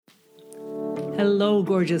Hello,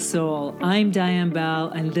 gorgeous soul. I'm Diane Bell,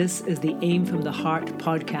 and this is the Aim from the Heart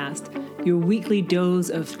podcast, your weekly dose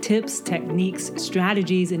of tips, techniques,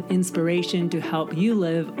 strategies, and inspiration to help you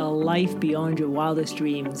live a life beyond your wildest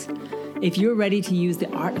dreams. If you're ready to use the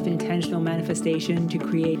art of intentional manifestation to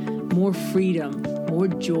create more freedom, more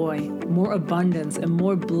joy, more abundance, and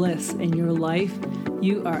more bliss in your life,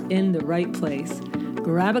 you are in the right place.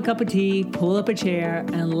 Grab a cup of tea, pull up a chair,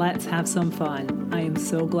 and let's have some fun. I am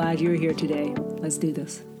so glad you're here today. Let's do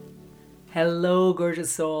this. Hello,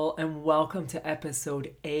 gorgeous soul, and welcome to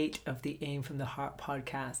episode 8 of the Aim from the Heart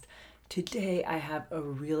podcast. Today, I have a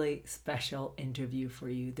really special interview for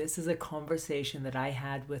you. This is a conversation that I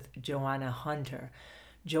had with Joanna Hunter.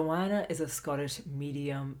 Joanna is a Scottish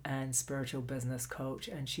medium and spiritual business coach,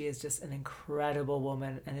 and she is just an incredible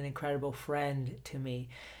woman and an incredible friend to me.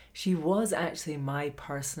 She was actually my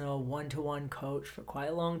personal one-to-one coach for quite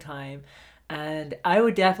a long time, and I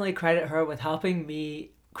would definitely credit her with helping me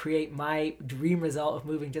create my dream result of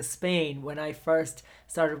moving to Spain. When I first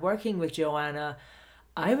started working with Joanna,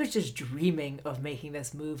 I was just dreaming of making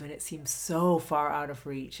this move, and it seemed so far out of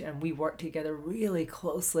reach, and we worked together really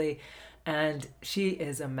closely. And she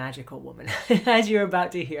is a magical woman, as you're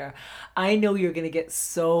about to hear. I know you're going to get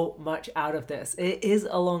so much out of this. It is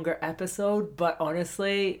a longer episode, but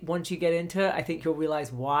honestly, once you get into it, I think you'll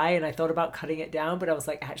realize why. And I thought about cutting it down, but I was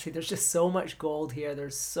like, actually, there's just so much gold here.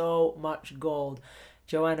 There's so much gold.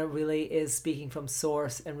 Joanna really is speaking from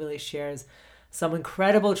source and really shares some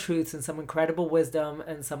incredible truths and some incredible wisdom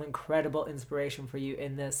and some incredible inspiration for you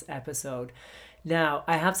in this episode. Now,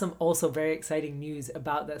 I have some also very exciting news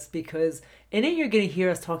about this, because in it you're going to hear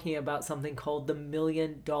us talking about something called the $1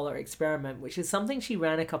 Million Experiment, which is something she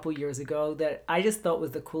ran a couple years ago that I just thought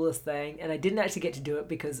was the coolest thing. And I didn't actually get to do it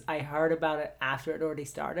because I heard about it after it already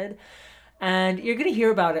started. And you're going to hear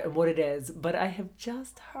about it and what it is. But I have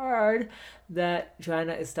just heard that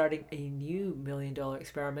Joanna is starting a new $1 Million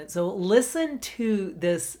Experiment. So listen to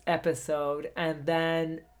this episode and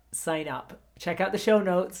then sign up. Check out the show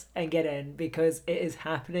notes and get in, because it is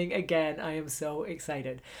happening again. I am so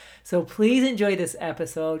excited. So please enjoy this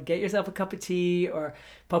episode. Get yourself a cup of tea or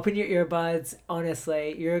pop in your earbuds.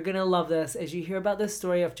 Honestly, you're going to love this as you hear about the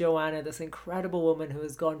story of Joanna, this incredible woman who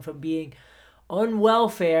has gone from being on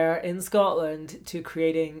welfare in Scotland to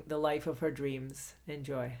creating the life of her dreams.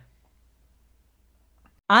 Enjoy.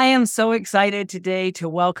 I am so excited today to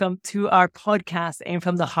welcome to our podcast, Aim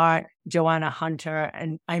from the Heart, Joanna Hunter.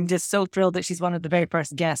 And I'm just so thrilled that she's one of the very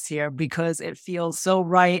first guests here, because it feels so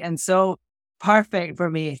right and so perfect for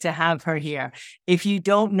me to have her here. If you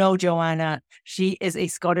don't know Joanna, she is a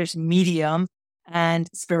Scottish medium and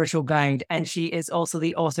spiritual guide. And she is also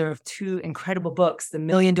the author of 2 incredible books, The $1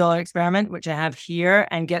 Million Experiment, which I have here,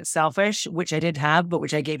 and Get Selfish, which I did have, but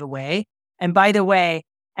which I gave away. And by the way,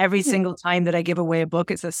 every single time that I give away a book,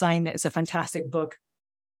 it's a sign that it's a fantastic book.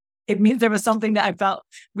 It means there was something that I felt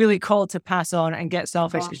really called to pass on, and Get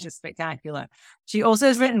Selfish is just spectacular. She also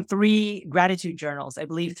has written 3 gratitude journals. I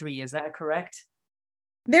believe 3. Is that correct?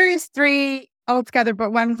 There is 3 altogether,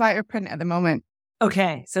 but one's out of print at the moment.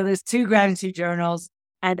 Okay, so there's 2 gratitude journals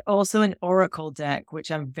and also an oracle deck, which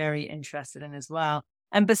I'm very interested in as well.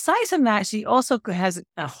 And besides from that, she also has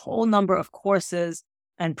a whole number of courses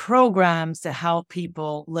and programs to help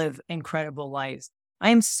people live incredible lives.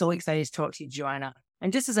 I am so excited to talk to you, Joanna.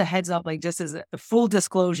 And just as a heads up, just as a full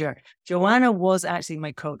disclosure, Joanna was actually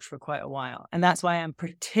my coach for quite a while. And that's why I'm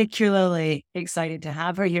particularly excited to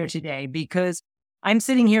have her here today, because I'm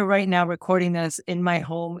sitting here right now recording this in my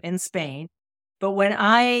home in Spain. But when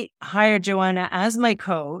I hired Joanna as my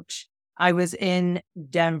coach, I was in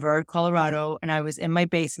Denver, Colorado, and I was in my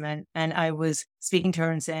basement, and I was speaking to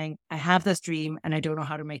her and saying, I have this dream and I don't know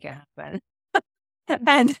how to make it happen.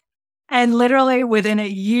 and literally within a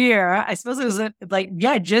year, I suppose it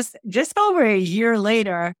was just over a year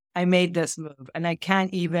later, I made this move. And I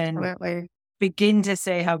can't even begin to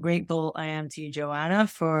say how grateful I am to you, Joanna,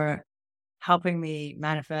 for helping me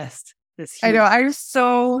manifest this. I know, I'm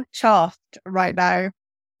so chuffed right now,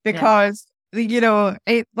 because,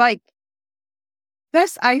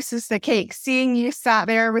 this ices the cake. Seeing you sat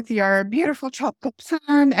there with your beautiful chocolate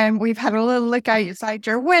sun, and we've had a little look outside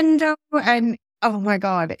your window, and oh my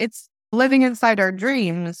God, it's living inside our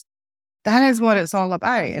dreams. That is what it's all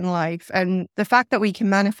about in life. And the fact that we can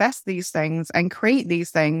manifest these things and create these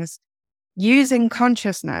things using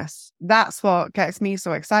consciousness, that's what gets me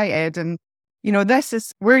so excited. And, this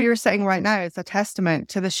is where you're sitting right now. It's a testament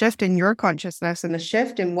to the shift in your consciousness and the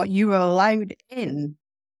shift in what you are allowed in.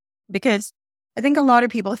 Because I think a lot of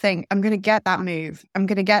people think, I'm going to get that move. I'm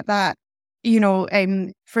going to get that,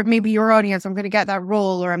 for maybe your audience, I'm going to get that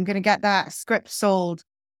role, or I'm going to get that script sold.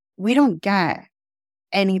 We don't get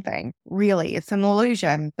anything, really. It's an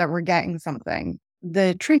illusion that we're getting something.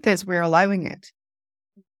 The truth is we're allowing it.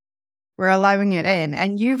 We're allowing it in.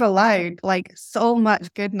 And you've allowed like so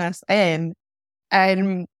much goodness in.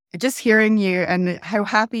 And just hearing you and how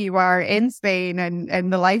happy you are in Spain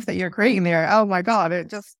and the life that you're creating there. Oh my God, it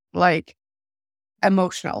just like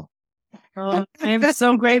emotional. Oh, I'm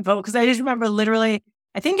so grateful because I just remember literally,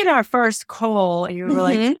 I think in our first call, you were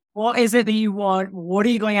like, what is it that you want? What are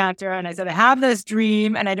you going after? And I said, I have this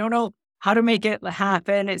dream and I don't know how to make it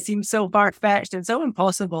happen. It seems so far-fetched and so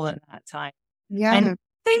impossible at that time. Yeah. And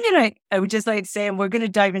thing that I would just like to say, and we're going to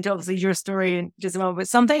dive into obviously your story in just a moment, but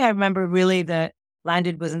something I remember really that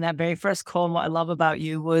landed was in that very first call. And what I love about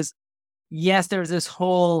you was, yes, there's this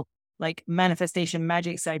whole like manifestation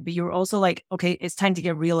magic side, but you were also like, okay, it's time to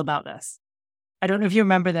get real about this. I don't know if you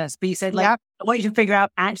remember this, but you said like, I want you to figure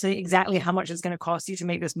out actually exactly how much it's going to cost you to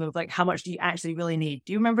make this move. Like how much do you actually really need?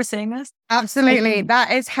 Do you remember saying this? Absolutely.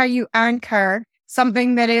 That is how you anchor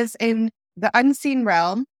something that is in the unseen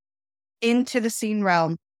realm into the seen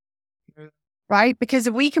realm, right? Because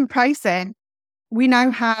if we can price it, we now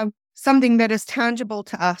have something that is tangible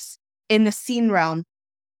to us in the seen realm.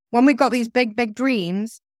 When we've got these big, big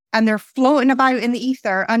dreams and they're floating about in the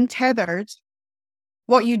ether, untethered,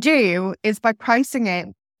 what you do is by pricing it,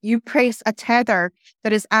 you place a tether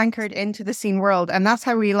that is anchored into the seen world. And that's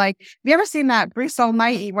how we like, have you ever seen that Bruce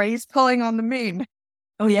Almighty where he's pulling on the moon?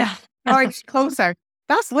 Oh, yeah. Or it's closer.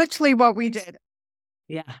 That's literally what we did.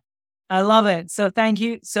 Yeah. I love it. So thank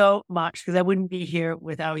you so much because I wouldn't be here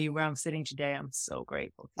without you where I'm sitting today. I'm so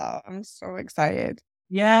grateful. Oh, I'm so excited.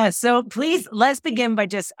 Yeah. So please, let's begin by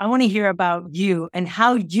I want to hear about you and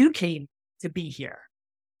how you came to be here.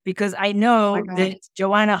 Because I know that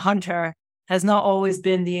Joanna Hunter has not always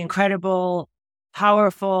been the incredible,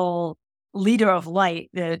 powerful leader of light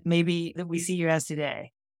that we see you as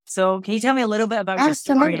today. So can you tell me a little bit about your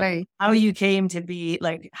story, how you came to be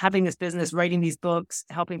like having this business, writing these books,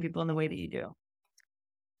 helping people in the way that you do?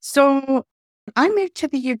 So I moved to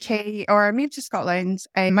the UK, or I moved to Scotland.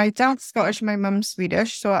 My dad's Scottish, my mum's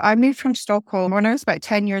Swedish. So I moved from Stockholm when I was about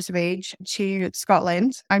 10 years of age to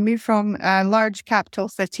Scotland. I moved from a large capital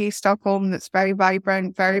city, Stockholm, that's very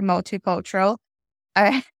vibrant, very multicultural,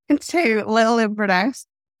 to Little Inverness.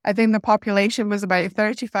 I think the population was about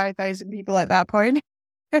 35,000 people at that point.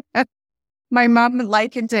 My mum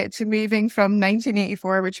likened it to moving from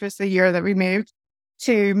 1984, which was the year that we moved,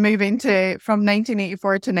 to moving from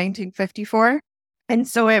 1984 to 1954. And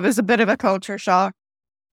so it was a bit of a culture shock.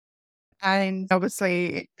 And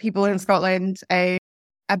obviously people in Scotland,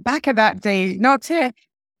 back at that day, not to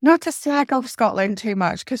slag off Scotland too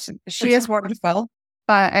much, because she is wonderful,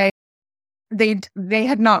 but they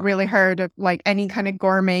had not really heard of like any kind of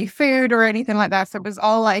gourmet food or anything like that. So it was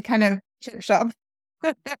all like kind of chip shop.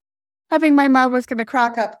 I think my mom was going to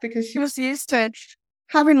crack up because she was used to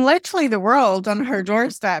having literally the world on her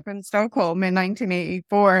doorstep in Stockholm in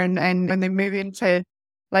 1984. And when they moved into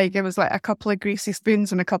like, it was like a couple of greasy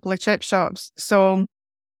spoons and a couple of chip shops. So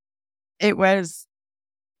it was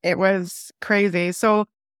crazy. So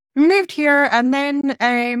we moved here, and then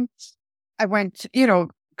I went,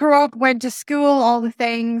 grew up, went to school, all the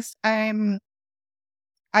things.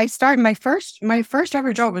 I started my first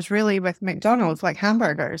ever job was really with McDonald's, like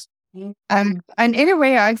hamburgers. And in a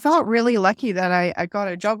way, I felt really lucky that I got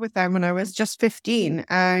a job with them when I was just 15.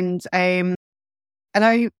 And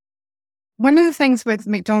one of the things with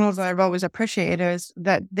McDonald's that I've always appreciated is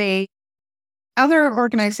that other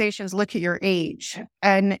organizations look at your age.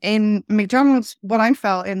 And in McDonald's, what I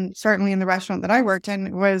felt, certainly in the restaurant that I worked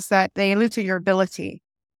in, was that they looked at your ability.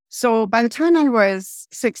 So by the time I was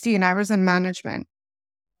 16, I was in management.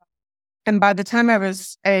 And by the time I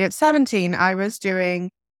was 17, I was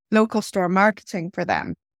doing local store marketing for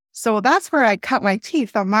them. So that's where I cut my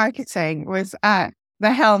teeth on marketing, was at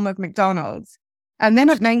the helm of McDonald's. And then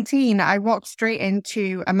at 19, I walked straight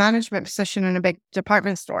into a management position in a big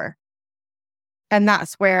department store. And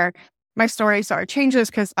that's where my story sort of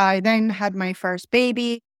changes, because I then had my first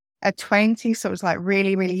baby at 20. So it was like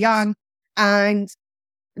really, really young. And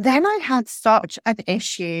then I had such an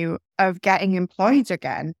issue of getting employed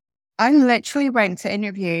again. I literally went to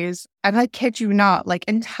interviews, and I kid you not, like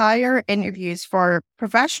entire interviews for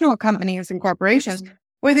professional companies and corporations,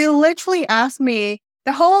 where they literally asked me,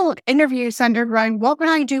 the whole interview centered around what would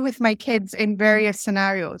I do with my kids in various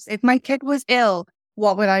scenarios. If my kid was ill,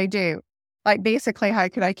 what would I do? Like basically, how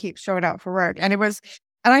could I keep showing up for work? And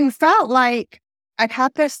I felt like I'd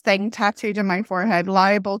had this thing tattooed on my forehead,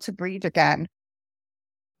 liable to breed again,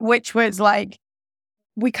 which was like,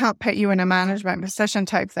 we can't put you in a management position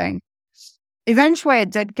type thing. Eventually, I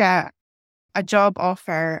did get a job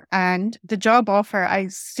offer, and the job offer, I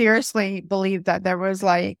seriously believe that there was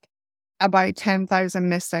like about 10,000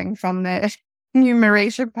 missing from the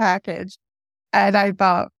enumeration package. And I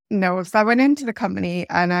thought, no. So I went into the company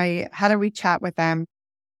and I had a wee chat with them.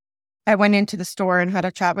 I went into the store and had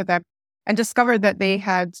a chat with them and discovered that they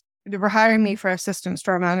were hiring me for assistant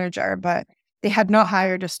store manager, but they had not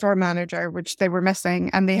hired a store manager, which they were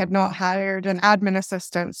missing, and they had not hired an admin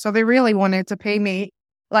assistant. So they really wanted to pay me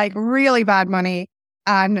like really bad money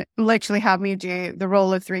and literally have me do the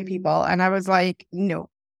role of 3 people. And I was like, no.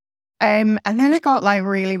 And then I got like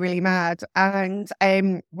really, really mad. And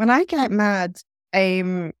when I get mad,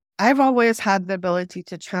 I've always had the ability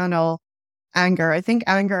to channel anger. I think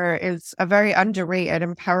anger is a very underrated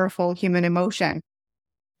and powerful human emotion.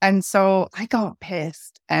 And so I got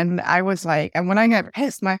pissed, and I was like, and when I get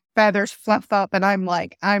pissed, my feathers fluff up, and I'm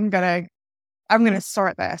like, I'm gonna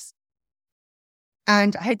sort this.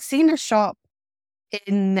 And I had seen a shop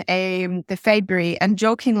in the February, and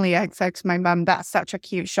jokingly I said to my mum, that's such a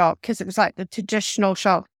cute shop, because it was like the traditional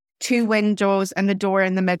shop, 2 windows and the door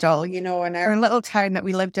in the middle, in our little town that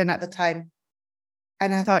we lived in at the time.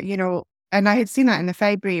 And I thought, and I had seen that in the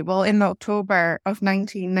February. Well, in October of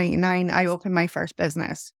 1999, I opened my first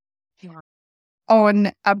business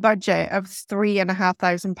on a budget of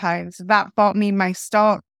 £3,500. That bought me my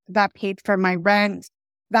stock, that paid for my rent,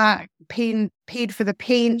 that paid for the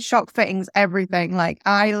paint, shop fittings, everything. Like,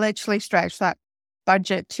 I literally stretched that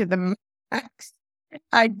budget to the max.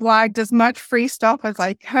 I blagged as much free stuff as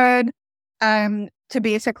I could to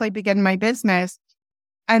basically begin my business.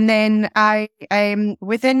 And then I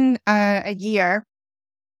within a year,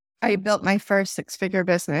 I built my first 6-figure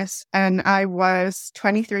business, and I was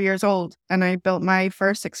 23 years old, and I built my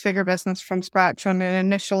first 6-figure business from scratch on an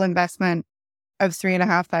initial investment of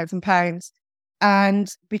 £3,500.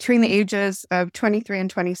 And between the ages of 23 and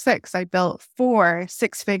 26, I built 4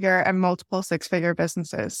 6-figure and multiple 6-figure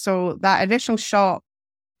businesses. So that initial shop,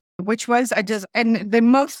 which was and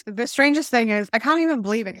the strangest thing is, I can't even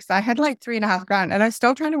believe it, because I had like $3,500, and I'm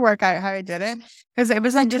still trying to work out how I did it, because it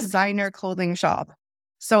was a designer clothing shop.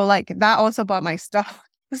 So like that also bought my stuff.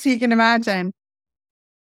 So you can imagine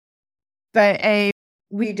that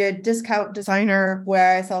we did discount designer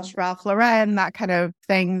wear, I saw Ralph Lauren, that kind of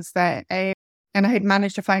things and I had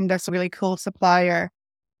managed to find this really cool supplier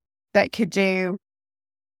that could do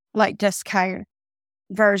like discount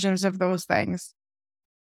versions of those things.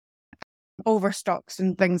 Overstocks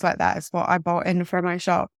and things like that is what I bought in for my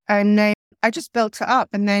shop. And I just built it up.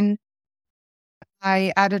 And then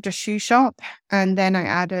I added a shoe shop, and then I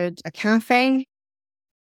added a cafe,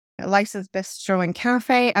 a licensed bistro and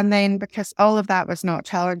cafe. And then, because all of that was not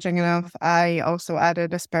challenging enough, I also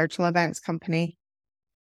added a spiritual events company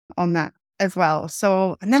on that as well.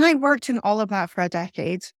 So, and then I worked in all of that for a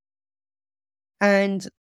decade. And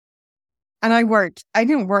I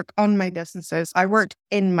didn't work on my businesses. I worked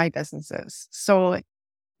in my businesses. So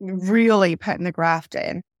really putting the graft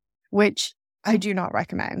in, which I do not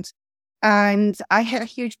recommend. And I hit a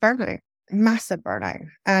huge burnout, massive burnout.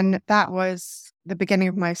 And that was the beginning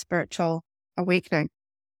of my spiritual awakening.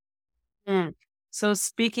 So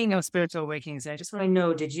speaking of spiritual awakenings, I just want to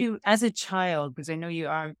know, did you, as a child, because I know you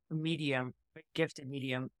are a medium, a gifted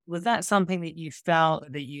medium, was that something that you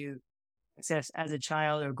felt that you accessed as a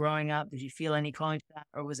child or growing up? Did you feel any calling to that?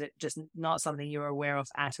 Or was it just not something you were aware of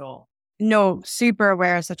at all? No, super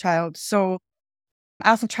aware as a child. So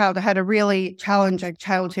as a child, I had a really challenging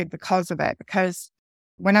childhood because of it. Because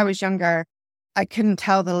when I was younger, I couldn't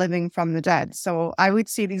tell the living from the dead. So I would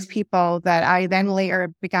see these people that I then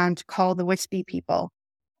later began to call the wispy people.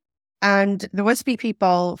 And the wispy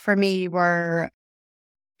people for me were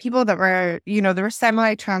people that were, they were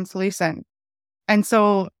semi-translucent. And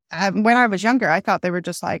so when I was younger, I thought they were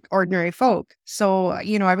just like ordinary folk. So,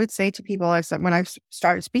 I would say to people, when I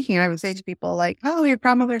started speaking, I would say to people like, oh, your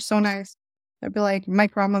grandmother's so nice. They'd be like, my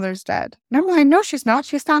grandmother's dead. And I'm like, no, she's not.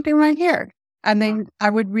 She's standing right here. And then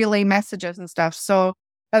I would relay messages and stuff. So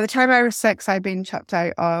by the time I was 6, I'd been chucked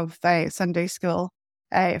out of Sunday school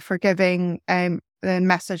for giving the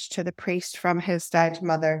message to the priest from his dead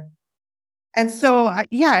mother. And so,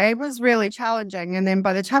 it was really challenging. And then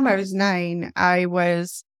by the time I was 9, I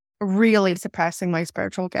was really suppressing my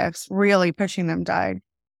spiritual gifts, really pushing them down.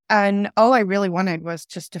 And all I really wanted was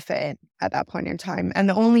just to fit in at that point in time. And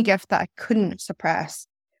the only gift that I couldn't suppress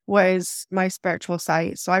was my spiritual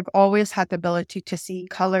sight. So I've always had the ability to see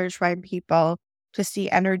colors around people, to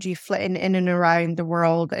see energy flitting in and around the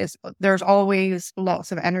world. There's always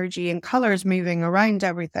lots of energy and colors moving around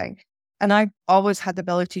everything. And I've always had the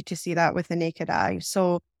ability to see that with the naked eye.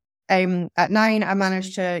 So at 9, I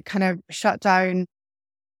managed to kind of shut down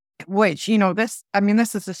which, this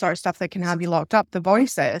is the sort of stuff that can have you locked up, the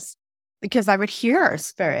voices, because I would hear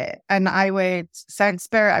spirit and I would sense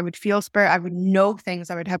spirit, I would feel spirit, I would know things,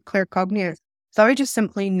 I would have clear cognitive. So I would just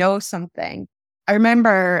simply know something. I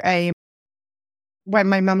remember when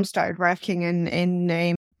my mum started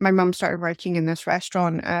working my mum started working in this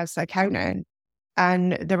restaurant as an accountant,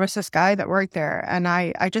 and there was this guy that worked there, and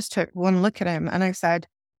I just took one look at him and I said,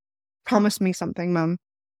 "Promise me something, Mum."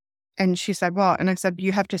 And she said, "What?" And I said,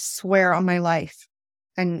 "You have to swear on my life."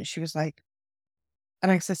 And she was like,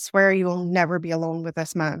 and I said, "Swear you will never be alone with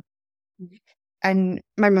this man." And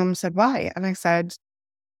my mum said, "Why?" And I said,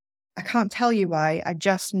 "I can't tell you why. I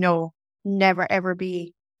just know never ever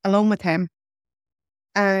be alone with him."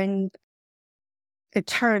 And it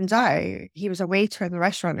turns out he was a waiter in the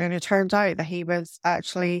restaurant, and it turned out that he was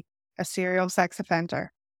actually a serial sex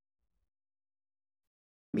offender.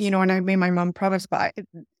 And I made my mum promise, but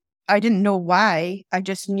I didn't know why. I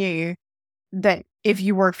just knew that if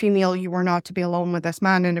you were female, you were not to be alone with this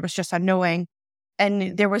man. And it was just a knowing.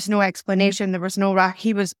 And there was no explanation. There was no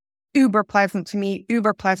he was uber pleasant to me,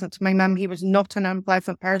 uber pleasant to my mum. He was not an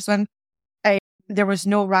unpleasant person. There was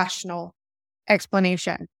no rational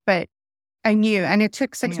explanation, but I knew. And it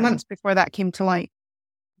took 6 months before that came to light.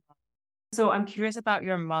 So I'm curious about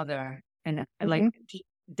your mother, and like,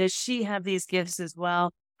 does she have these gifts as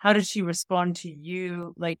well? How did she respond to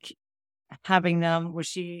you, like having them? Was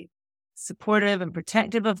she supportive and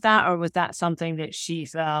protective of that, or was that something that she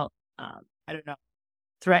felt, I don't know,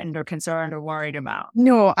 threatened or concerned or worried about?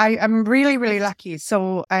 No, I'm really, really lucky.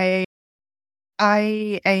 So I'm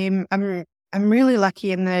really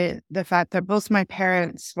lucky in the fact that both my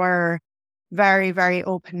parents were very, very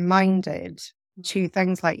open-minded to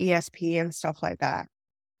things like ESP and stuff like that.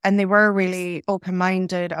 And they were really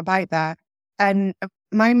open-minded about that. And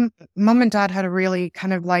my mum and dad had a really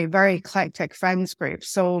kind of like very eclectic friends group.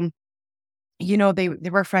 So, they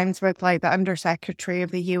were friends with like the undersecretary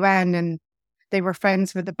of the UN, and they were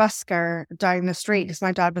friends with the busker down the street, because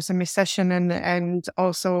my dad was a musician and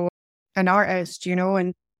also an artist,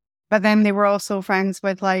 but then they were also friends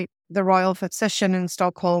with like the royal physician in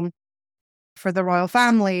Stockholm for the royal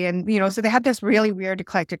family. And, so they had this really weird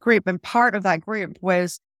eclectic group. And part of that group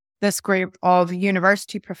was this group of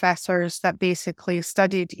university professors that basically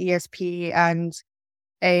studied ESP and,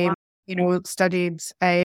 studied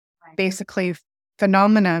basically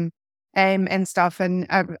phenomenon and stuff. And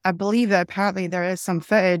I believe that apparently there is some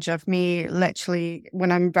footage of me literally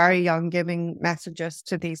when I'm very young giving messages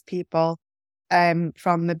to these people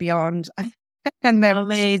from the beyond. And then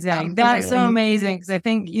amazing. That's so amazing, because I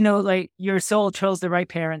think, like your soul chose the right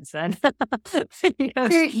parents then.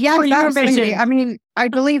 Yes, absolutely. I mean, I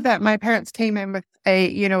believe that my parents came in with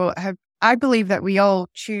I believe that we all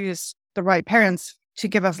choose the right parents to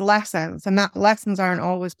give us lessons, and that lessons aren't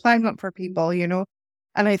always pleasant for people, and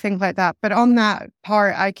I think like that. But on that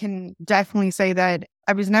part, I can definitely say that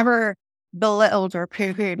I was never belittled or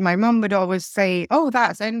poo-pooed. My mum would always say, "Oh,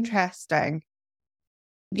 that's interesting."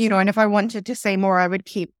 And if I wanted to say more, I would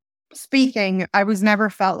keep speaking. I was never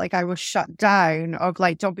felt like I was shut down of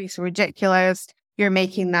like, "Don't be so ridiculous. You're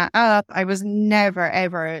making that up." I was never,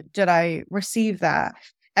 ever did I receive that.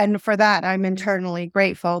 And for that, I'm internally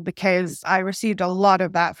grateful, because I received a lot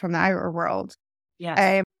of that from the outer world.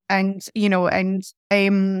 Yes. And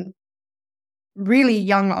really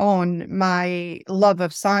young on, my love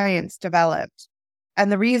of science developed. And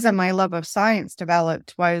the reason my love of science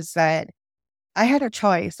developed was that I had a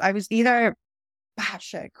choice. I was either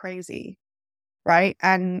batshit crazy, right?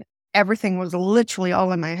 And everything was literally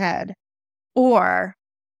all in my head, or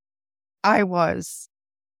I was,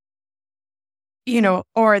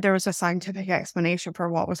 or there was a scientific explanation for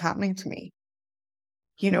what was happening to me,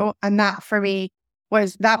 and that for me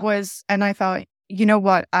was, and I thought, you know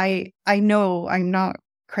what? I know I'm not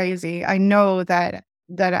crazy. I know that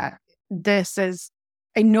this is,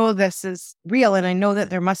 I know this is real, and I know that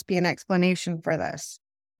there must be an explanation for this.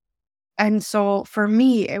 And so for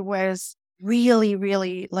me, it was really,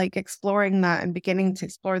 really like exploring that and beginning to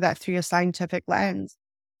explore that through a scientific lens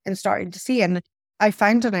and starting to see. And I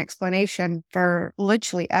found an explanation for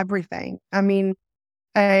literally everything. I mean,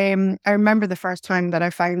 I remember the first time that I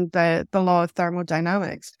found the law of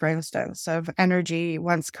thermodynamics, for instance, of energy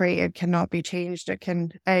once created cannot be changed. It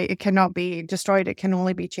cannot be destroyed. It can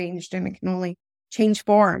only be changed, and it can only change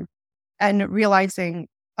form. And realizing,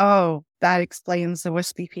 oh, that explains the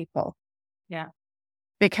wispy people. Yeah.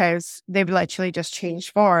 Because they've literally just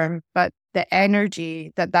changed form, but the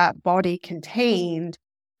energy that body contained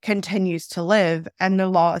continues to live. And the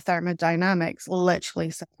law of thermodynamics literally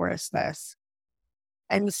supports this.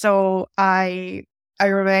 And so I I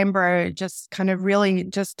remember just kind of really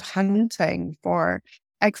just hunting for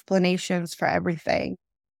explanations for everything.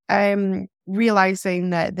 Realizing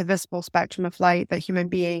that the visible spectrum of light that human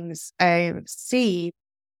beings see,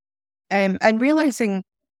 and realizing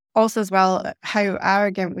also as well how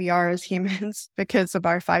arrogant we are as humans because of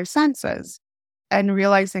our five senses, and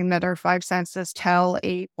realizing that our five senses tell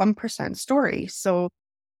a 1% story. So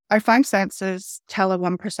our five senses tell a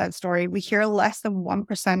 1% story. We hear less than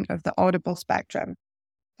 1% of the audible spectrum.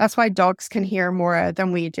 That's why dogs can hear more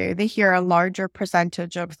than we do. They hear a larger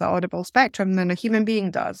percentage of the audible spectrum than a human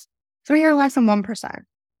being does. So we hear less than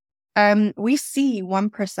 1%. We see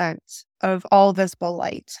 1% of all visible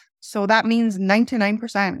light. So that means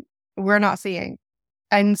 99% we're not seeing.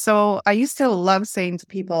 And so I used to love saying to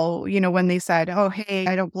people, when they said, oh, hey,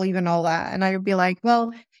 I don't believe in all that. And I would be like,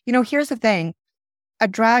 well, here's the thing. A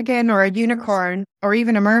dragon or a unicorn or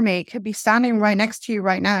even a mermaid could be standing right next to you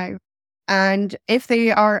right now. And if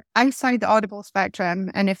they are outside the audible spectrum,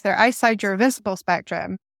 and if they're outside your visible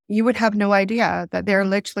spectrum, you would have no idea that they're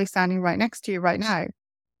literally standing right next to you right now.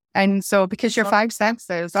 And so because your five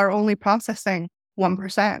senses are only processing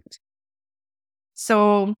 1%.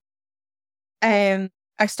 So I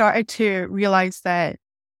started to realize that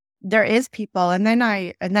there is people, and then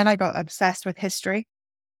I got obsessed with history,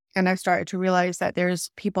 and I started to realize that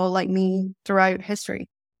there's people like me throughout history.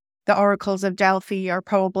 The oracles of Delphi are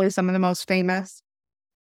probably some of the most famous.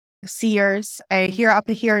 Seers. Up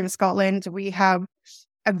here in Scotland, we have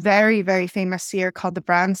a very, very famous seer called the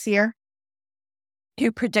Bran Seer,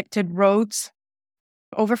 who predicted roads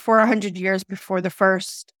over 400 years before the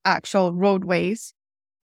first actual roadways.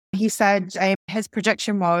 He said his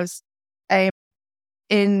prediction was, he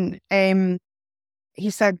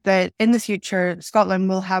said that in the future, Scotland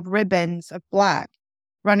will have ribbons of black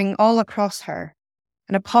running all across her.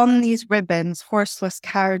 And upon these ribbons, horseless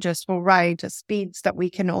carriages will ride at speeds that we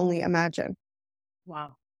can only imagine.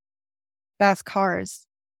 Wow. That's cars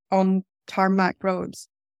on tarmac roads.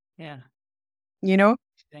 Yeah.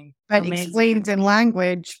 But explained in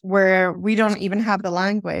language where we don't even have the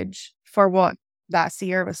language for what that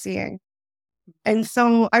seer was seeing. And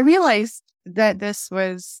so I realized that this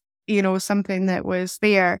was, something that was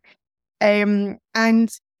there. And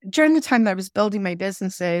during the time that I was building my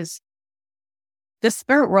businesses, the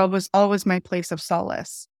spirit world was always my place of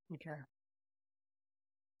solace. Okay.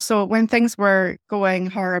 So when things were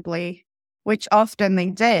going horribly, which often they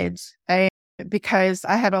did, because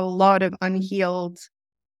I had a lot of unhealed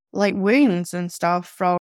wounds and stuff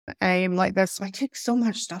from like this. So I took so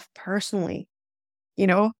much stuff personally,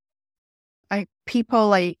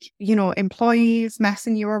 people employees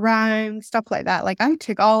messing you around, stuff like that. I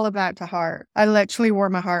took all of that to heart. I literally wore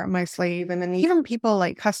my heart on my sleeve. And then even people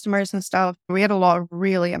like customers and stuff, we had a lot of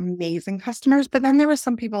really amazing customers. But then there were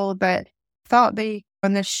some people that thought in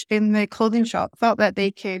the clothing shop, thought that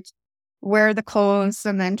they could wear the clothes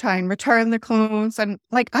and then try and return the clothes. And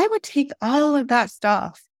I would take all of that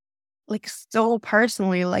stuff so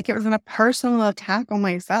personally, it was a personal attack on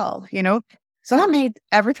myself, So that made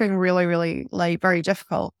everything really, really very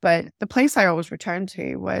difficult. But the place I always returned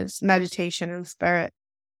to was meditation and spirit.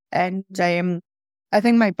 And I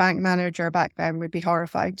think my bank manager back then would be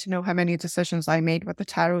horrified to know how many decisions I made with the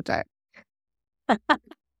tarot deck.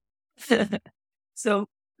 So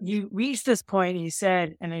you reached this point and you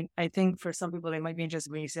said, and I think for some people, they might be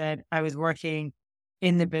interested when you said, I was working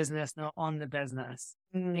in the business, not on the business.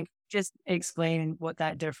 Just explain what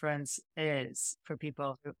that difference is for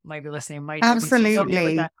people who might be listening. Absolutely.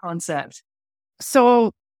 With that concept.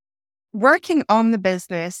 So working on the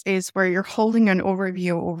business is where you're holding an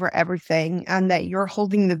overview over everything, and that you're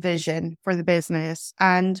holding the vision for the business,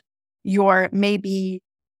 and you're maybe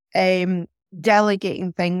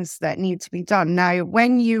delegating things that need to be done. Now,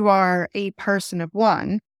 when you are a person of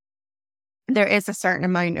one, there is a certain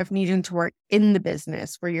amount of needing to work in the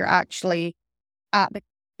business where you're actually at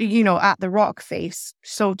the rock face,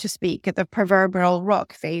 so to speak, at the proverbial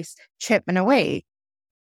rock face, chipping away.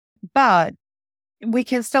 But we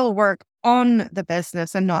can still work on the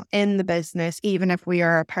business and not in the business, even if we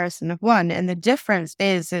are a person of one. And the difference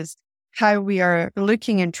is how we are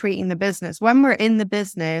looking and treating the business. When we're in the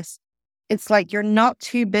business, it's you're not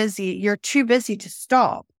too busy. You're too busy to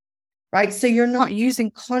stop, right? So you're not using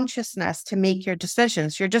consciousness to make your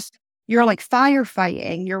decisions. You're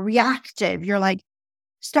firefighting. You're reactive. You're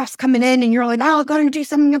stuff's coming in and you're oh, I've got to do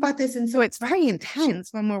something about this. And so it's very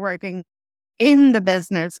intense when we're working in the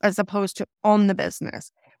business as opposed to on the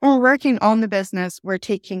business. When we're working on the business, we're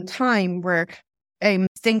taking time, we're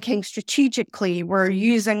thinking strategically, we're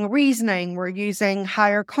using reasoning, we're using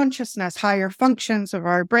higher consciousness, higher functions of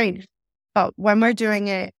our brain. But when we're doing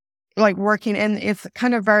it like working in, it's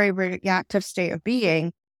kind of very reactive state of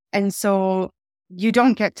being. And so you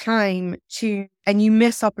don't get time to, and you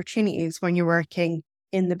miss opportunities when you're working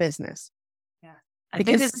in the business. Yeah. I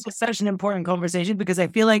think this is such an important conversation because I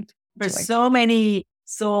feel like for so many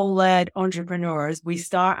soul-led entrepreneurs, we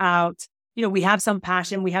start out, we have some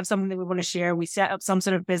passion, we have something that we want to share, we set up some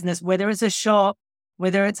sort of business, whether it's a shop,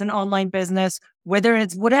 whether it's an online business, whether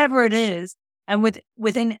it's whatever it is. And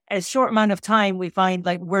within a short amount of time, we find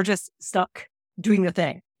like we're just stuck doing the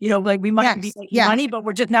thing. Like we might be making money, but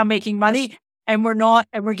we're just now making money and we're not,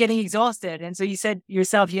 and we're getting exhausted. And so you said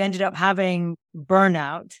yourself, you ended up having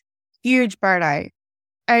burnout. Huge burnout.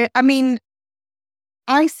 I mean,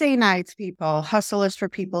 I say now to people, hustle is for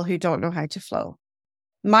people who don't know how to flow.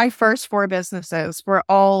 My first 4 businesses were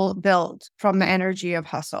all built from the energy of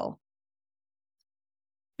hustle.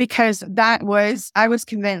 Because I was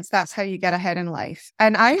convinced that's how you get ahead in life.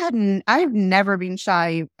 And I've never been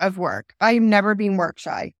shy of work. I've never been work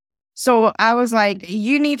shy. So I was like,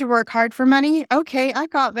 you need to work hard for money. Okay, I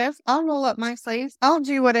got this. I'll roll up my sleeves. I'll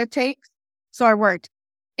do what it takes. So I worked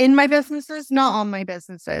in my businesses, not on my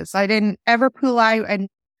businesses. I didn't ever pull out and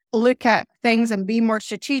look at things and be more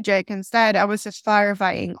strategic. Instead, I was just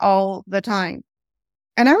firefighting all the time.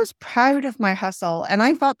 And I was proud of my hustle. And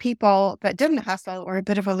I thought people that didn't hustle were a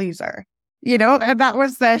bit of a loser, and that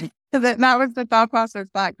was the thought process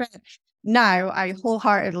back then. Now I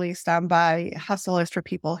wholeheartedly stand by hustle is for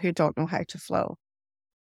people who don't know how to flow.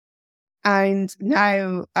 And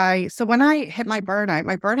now so when I hit my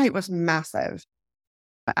burnout was massive.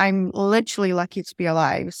 I'm literally lucky to be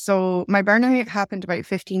alive. So my burnout happened about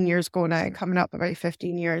 15 years ago now, coming up about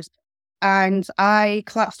 15 years. And I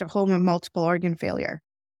collapsed at home with multiple organ failure.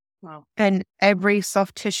 Wow. And every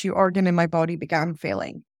soft tissue organ in my body began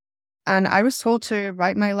failing. And I was told to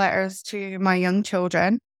write my letters to my young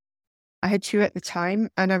children. I had 2 at the time,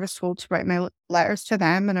 and I was told to write my letters to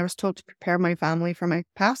them, and I was told to prepare my family for my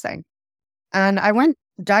passing. And I went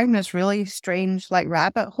down this really strange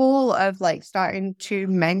rabbit hole of starting to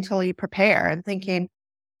mentally prepare and thinking,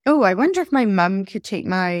 oh, I wonder if my mum could take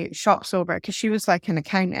my shops over, because she was an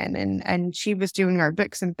accountant and she was doing our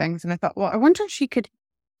books and things. And I thought, well, I wonder if she could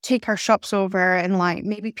take our shops over and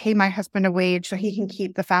maybe pay my husband a wage so he can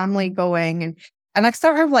keep the family going. And I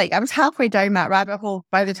sort of I was halfway down that rabbit hole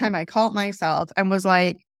by the time I caught myself and was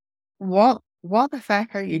like, what the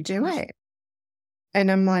fuck are you doing? And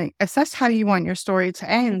I'm like, is this how you want your story to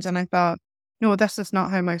end? And I thought, no, this is not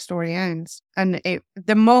how my story ends. And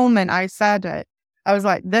the moment I said it, I was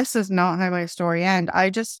like, this is not how my story ends.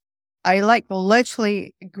 I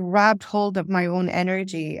literally grabbed hold of my own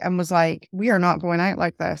energy and was like, we are not going out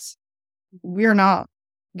like this. We're not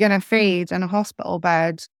going to fade in a hospital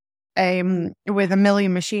bed with a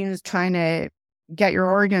million machines trying to get your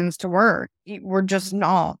organs to work. We're just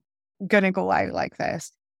not going to go out like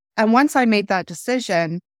this. And once I made that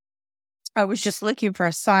decision, I was just looking for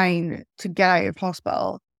a sign to get out of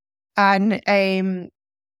hospital. And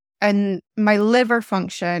my liver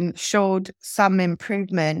function showed some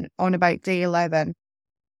improvement on about day 11.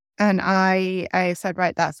 And I said,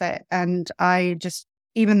 right, that's it. And I just,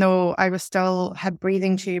 even though I was still had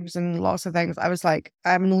breathing tubes and lots of things, I was like,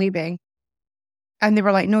 I'm leaving. And they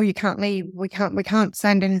were like, no, you can't leave. We can't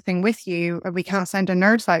send anything with you, or we can't send a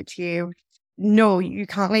nurse out to you. No, you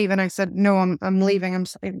can't leave. And I said, no, I'm leaving. I'm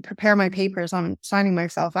prepare my papers. I'm signing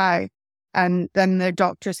myself out. And then the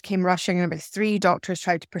doctors came rushing, and about 3 doctors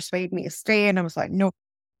tried to persuade me to stay. And I was like, no,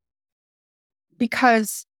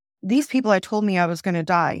 because these people had told me I was going to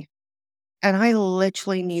die. And I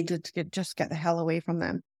literally needed to just get the hell away from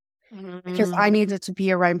them, because I needed to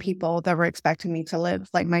be around people that were expecting me to live,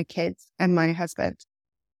 like my kids and my husband.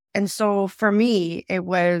 And so for me, it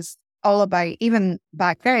was all about, even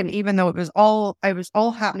back then, even though it was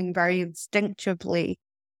all happening very instinctively,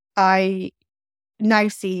 I now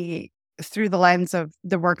see through the lens of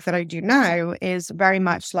the work that I do now is very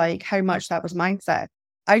much like how much that was mindset.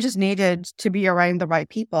 I just needed to be around the right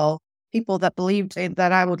people that believed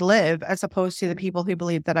that I would live, as opposed to the people who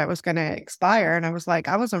believed that I was going to expire. And I was like,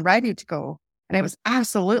 I wasn't ready to go. And it was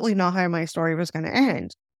absolutely not how my story was going to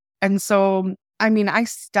end. And so, I mean, I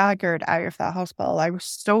staggered out of that hospital. I was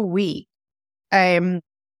so weak. I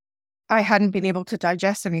hadn't been able to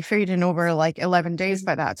digest any food in over 11 days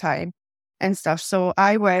by that time and stuff. So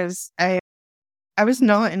I was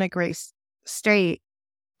not in a great state.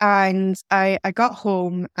 And I got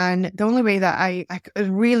home, and the only way that I was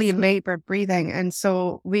really labored breathing. And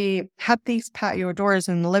so we had these patio doors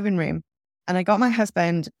in the living room, and I got my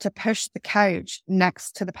husband to push the couch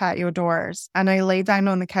next to the patio doors. And I lay down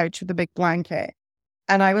on the couch with a big blanket.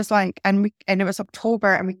 And I was like, and it was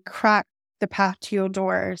October, and we cracked the patio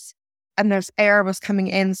doors and this air was coming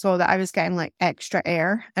in so that I was getting like extra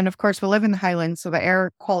air. And of course, we live in the Highlands, so the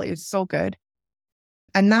air quality is so good.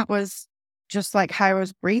 And that was just like how I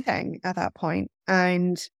was breathing at that point.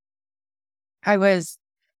 And I was,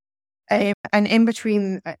 and in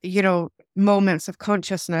between, moments of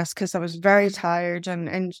consciousness, because I was very tired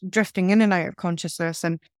and drifting in and out of consciousness.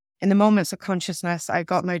 And in the moments of consciousness, I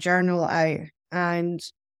got my journal out and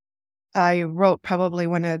I wrote probably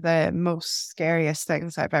one of the most scariest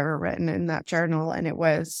things I've ever written in that journal. And it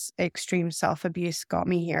was extreme self-abuse got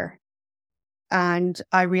me here. And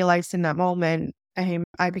I realized in that moment,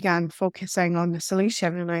 I began focusing on the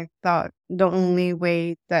solution. And I thought the only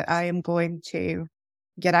way that I am going to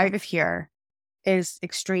get out of here is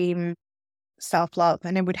extreme self-love.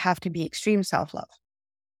 And it would have to be extreme self-love,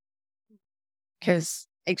 because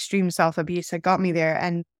extreme self-abuse had got me there.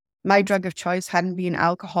 And my drug of choice hadn't been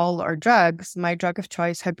alcohol or drugs. My drug of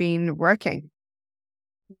choice had been working.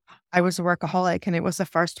 I was a workaholic, and it was the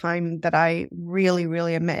first time that I really,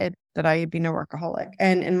 really admitted that I had been a workaholic.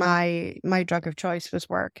 And my drug of choice was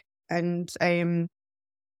work. And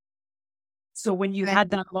so when you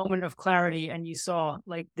had that moment of clarity and you saw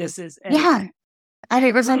like this is yeah, and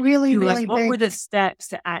it was a really, really what big... were the steps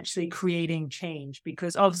to actually creating change?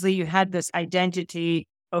 Because obviously you had this identity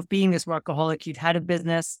of being this workaholic. You'd had a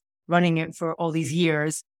business, running it for all these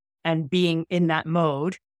years and being in that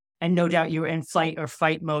mode. And no doubt you were in flight or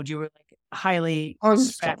fight mode. You were like highly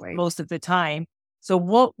stressed most of the time. So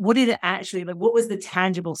what did it actually, like, what was the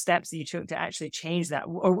tangible steps that you took to actually change that?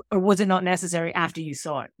 Or was it not necessary after you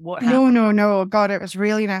saw it? What happened? No. God, it was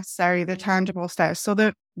really necessary, the tangible steps. So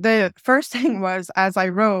the first thing was, as I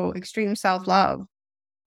wrote, extreme self-love.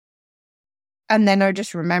 And then I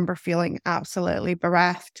just remember feeling absolutely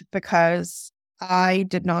bereft, because I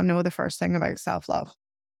did not know the first thing about self-love.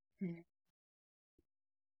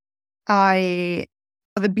 The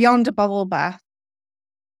Beyond a Bubble Bath,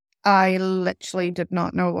 I literally did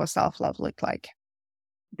not know what self-love looked like.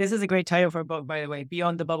 This is a great title for a book, by the way,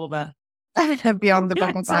 Beyond the Bubble Bath. Beyond the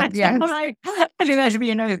Bubble Bath, yes. I think that should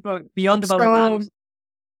be another book, Beyond the Bubble Bath.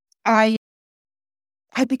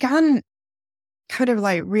 I began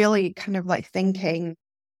really thinking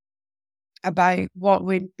about what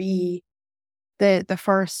would be the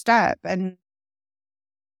first step. And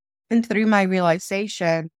through my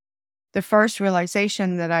realization, the first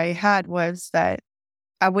realization that I had was that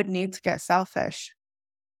I would need to get selfish.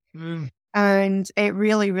 And it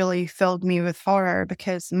really, really filled me with horror,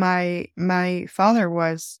 because my father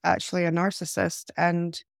was actually a narcissist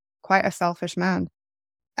and quite a selfish man.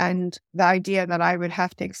 And the idea that I would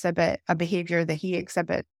have to exhibit a behavior that he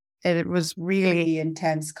exhibited, it was really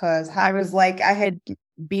intense, because I was like, I had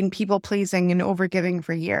been people pleasing and overgiving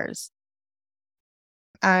for years.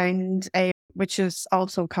 And which is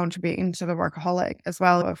also contributing to the workaholic as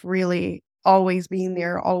well, of really always being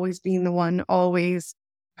there, always being the one, always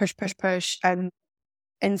push. And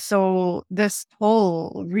so this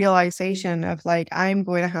whole realization of like, I'm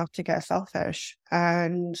going to have to get selfish.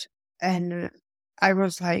 And I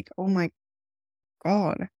was like, oh my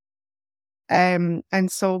God. And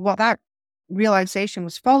so what that realization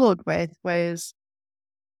was followed with was,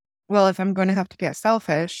 well, if I'm going to have to get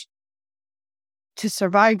selfish to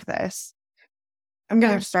survive this, I'm going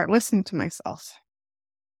to have to start listening to myself.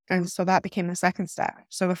 And so that became the second step.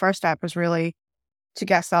 So the first step was really to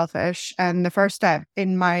get selfish. And the first step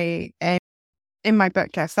in my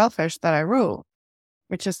book, Get Selfish, that I wrote,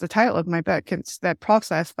 which is the title of my book, it's the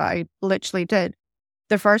process that I literally did.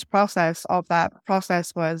 The first process of that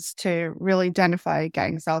process was to really identify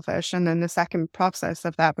getting selfish. And then the second process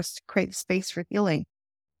of that was to create space for healing.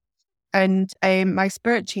 And my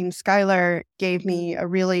spirit team, Skylar, gave me a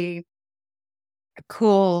really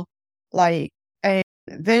cool,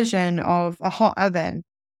 vision of a hot oven.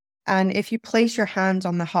 And if you place your hand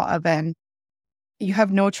on the hot oven, you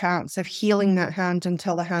have no chance of healing that hand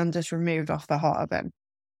until the hand is removed off the hot oven.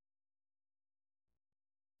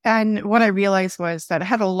 And what I realized was that I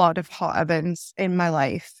had a lot of hot ovens in my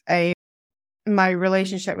life. My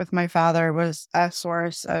relationship with my father was a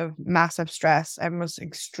source of massive stress and was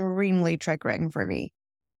extremely triggering for me.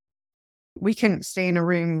 We couldn't stay in a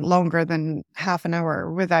room longer than half an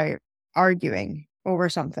hour without arguing over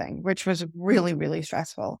something, which was really, really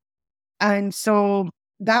stressful. And so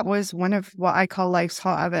that was one of what I call life's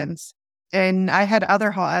hot ovens. And I had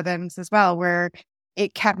other hot ovens as well, where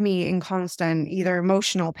it kept me in constant either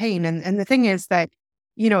emotional pain. And the thing is that,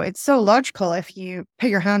 it's so logical. If you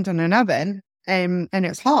put your hand on an oven and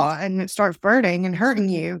it's hot and it starts burning and hurting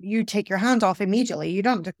you, you take your hand off immediately. You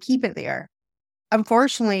don't have to keep it there.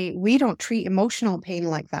 Unfortunately, we don't treat emotional pain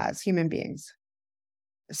like that as human beings.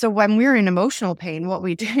 So when we're in emotional pain, what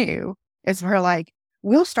we do is where like,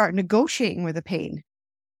 we'll start negotiating with the pain,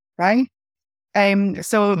 right?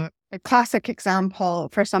 So a classic example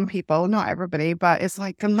for some people, not everybody, but it's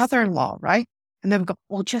like the mother-in-law, right? And they'll go,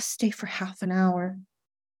 well, just stay for half an hour.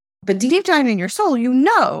 But deep down in your soul, you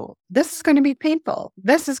know, this is going to be painful.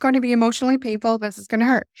 This is going to be emotionally painful. This is going to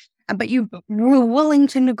hurt. But you were willing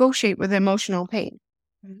to negotiate with emotional pain.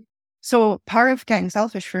 So part of getting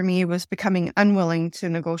selfish for me was becoming unwilling to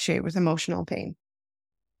negotiate with emotional pain.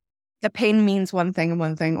 The pain means one thing and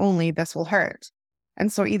one thing only, this will hurt.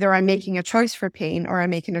 And so either I'm making a choice for pain or I'm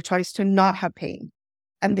making a choice to not have pain.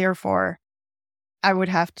 And therefore, I would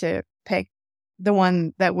have to pick the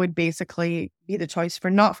one that would basically be the choice for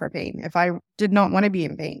not for pain if I did not want to be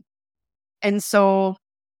in pain. And so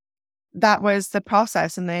that was the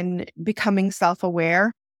process. And then becoming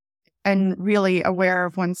self-aware and really aware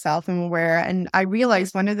of oneself and aware. And I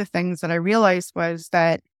realized one of the things that I realized was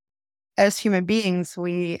that as human beings,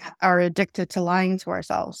 we are addicted to lying to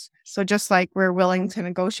ourselves. So just like we're willing to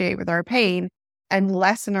negotiate with our pain and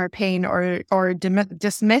lessen our pain or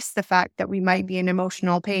dismiss the fact that we might be in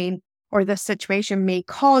emotional pain or the situation may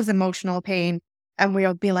cause emotional pain. And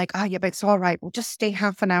we'll be like, oh yeah, but it's all right. We'll just stay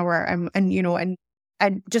half an hour and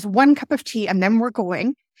just one cup of tea and then we're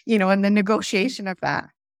going, and the negotiation of that.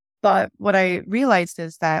 But what I realized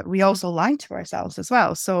is that we also lie to ourselves as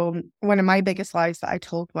well. So one of my biggest lies that I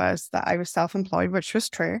told was that I was self-employed, which was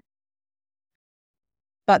true.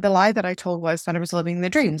 But the lie that I told was that I was living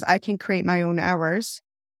the dreams. I can create my own hours.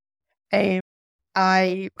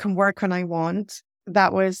 I can work when I want.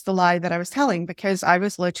 That was the lie that I was telling because I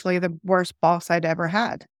was literally the worst boss I'd ever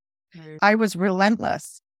had. I was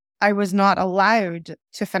relentless. I was not allowed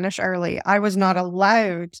to finish early. I was not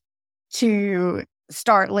allowed to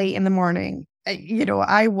start late in the morning.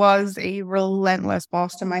 I was a relentless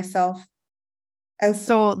boss to myself. And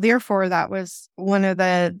so therefore that was one of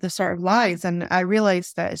the sort of lies. And I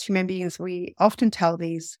realized that as human beings, we often tell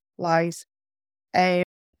these lies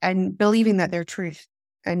and believing that they're truth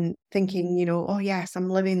and thinking, oh yes, I'm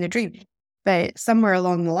living the dream. But somewhere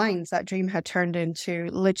along the lines, that dream had turned into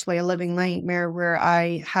literally a living nightmare where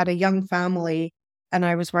I had a young family and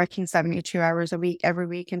I was working 72 hours a week, every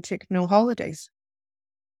week and took no holidays.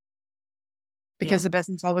 Because the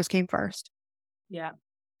business always came first. Yeah.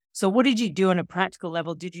 So what did you do on a practical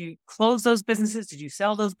level? Did you close those businesses? Did you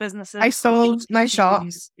sell those businesses? I sold my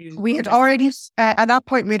shops. We had already, at that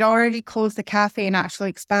point, we'd already closed the cafe and actually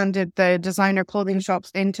expanded the designer clothing shops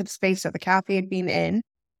into the space that the cafe had been in.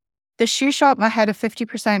 The shoe shop, I had a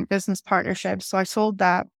 50% business partnership. So I sold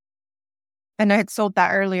that. And I had sold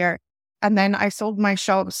that earlier. And then I sold my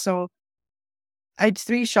shops. So I had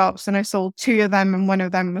 3 shops and I sold 2 of them and one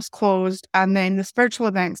of them was closed. And then the spiritual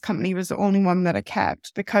events company was the only one that I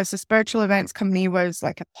kept because the spiritual events company was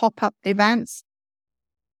like a pop-up events.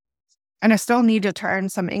 And I still needed to earn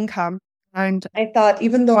some income. And I thought,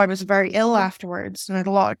 even though I was very ill afterwards and I had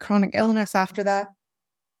a lot of chronic illness after that,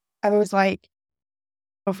 I was like,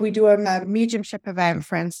 if we do a mediumship event,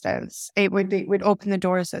 for instance, we'd open the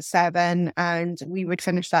doors at 7 and we would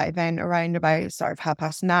finish that event around about sort of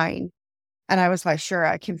 9:30. And I was like, sure,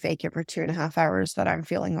 I can fake it for 2.5 hours that I'm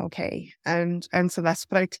feeling okay. And so that's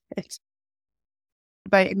what I did.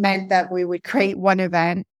 But it meant that we would create one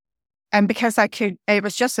event. And because it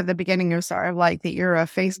was just at the beginning of sort of like the era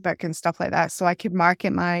of Facebook and stuff like that. So I could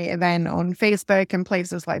market my event on Facebook and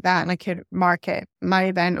places like that. And I could market my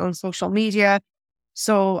event on social media.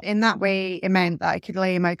 So in that way, it meant that I could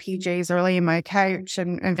lay in my PJs or lay in my couch.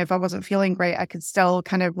 And if I wasn't feeling great, I could still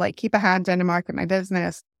kind of like keep a hand in and market my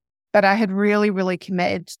business. But I had really, really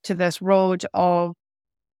committed to this road of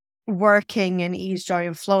working in ease, joy,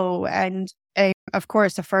 and flow. And of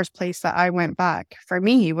course, the first place that I went back for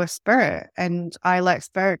me was spirit. And I let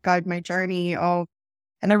spirit guide my journey and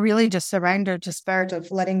I really just surrendered to spirit of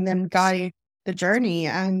letting them guide the journey.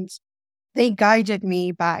 And they guided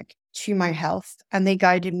me back to my health and they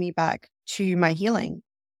guided me back to my healing.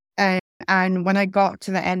 And when I got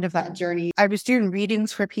to the end of that journey, I was doing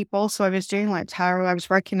readings for people. So I was doing like tarot. I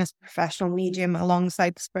was working as a professional medium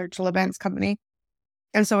alongside the spiritual events company.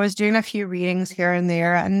 And so I was doing a few readings here and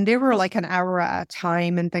there, and they were like an hour at a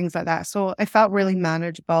time and things like that. So I felt really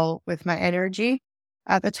manageable with my energy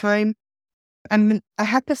at the time. And I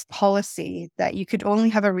had this policy that you could only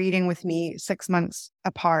have a reading with me 6 months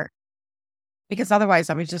apart, because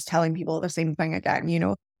otherwise I was just telling people the same thing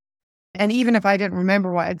again, And even if I didn't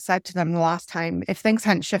remember what I'd said to them the last time, if things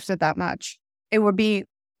hadn't shifted that much, it would be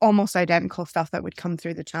almost identical stuff that would come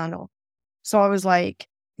through the channel. So I was like,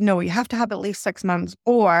 no, you have to have at least 6 months,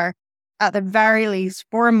 or at the very least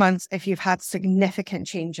 4 months if you've had significant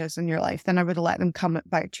changes in your life. Then I would let them come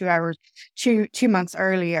about 2 months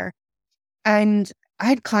earlier. And I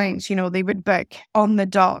had clients, they would book on the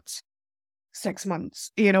dot 6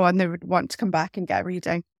 months, and they would want to come back and get a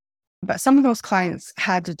reading. But some of those clients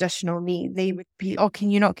had additional need. They would be, oh, can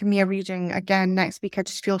you not give me a reading again next week? I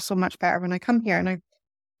just feel so much better when I come here.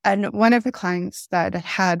 And one of the clients that I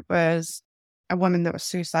had was a woman that was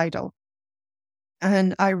suicidal.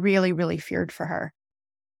 And I really, really feared for her.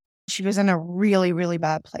 She was in a really, really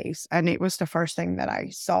bad place. And it was the first thing that I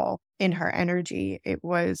saw in her energy. It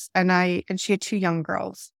was, and she had 2 young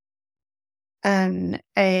girls. And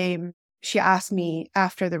she asked me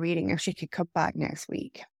after the reading if she could come back next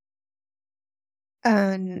week.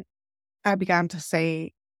 And I began to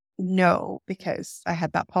say no, because I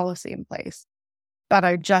had that policy in place. But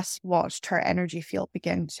I just watched her energy field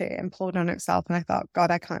begin to implode on itself. And I thought,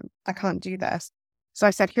 God, I can't do this. So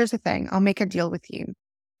I said, here's the thing. I'll make a deal with you.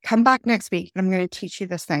 Come back next week and I'm going to teach you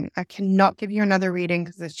this thing. I cannot give you another reading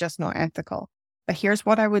because it's just not ethical. But here's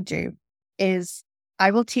what I would do is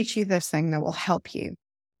I will teach you this thing that will help you.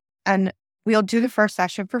 And we'll do the first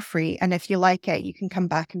session for free. And if you like it, you can come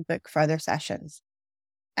back and book further sessions.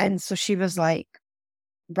 And so she was like,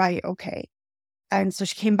 right, okay. And so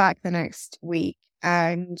she came back the next week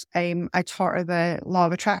and I taught her the law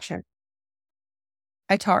of attraction.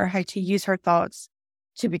 I taught her how to use her thoughts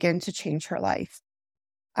to begin to change her life.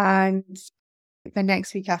 And the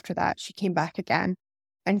next week after that, she came back again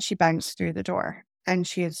and she bounced through the door and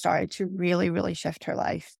she had started to really, really shift her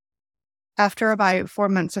life. After about 4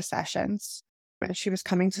 months of sessions, she was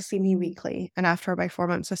coming to see me weekly. And after about 4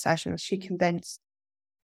 months of sessions,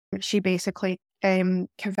 she basically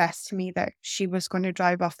confessed to me that she was going to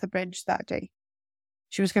drive off the bridge that day.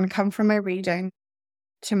 She was going to come from my reading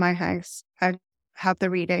to my house and have the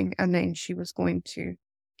reading, and then she was going to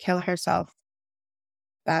kill herself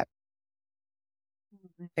that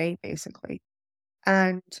day, basically.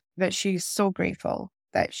 And that she's so grateful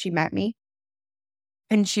that she met me.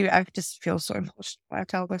 And I just feel so emotional when I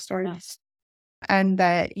tell this story. Yes. And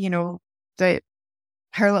that, that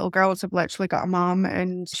her little girls have literally got a mom,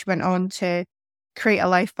 and she went on to create a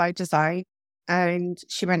life by design. And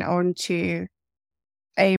she went on to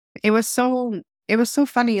it was so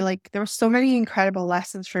funny. Like, there were so many incredible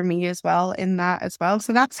lessons for me as well in that as well.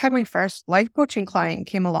 So that's how my first life coaching client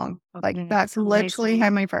came along. Okay. Like, that's literally how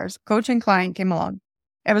my first coaching client came along.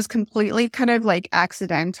 It was completely kind of like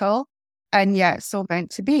accidental and yet so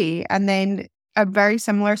meant to be. And then a very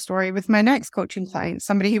similar story with my next coaching client,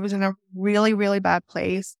 somebody who was in a really, really bad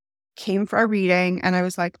place, came for a reading. And I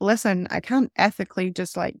was like, listen, I can't ethically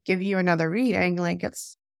just like give you another reading. Like,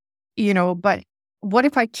 it's, but what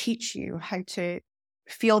if I teach you how to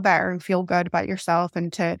feel better and feel good about yourself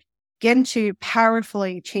and to begin to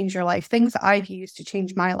powerfully change your life, things that I've used to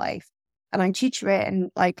change my life. And I teach you it,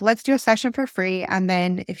 and like, let's do a session for free. And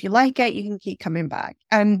then if you like it, you can keep coming back.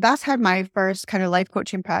 And that's how my first kind of life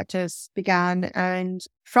coaching practice began. And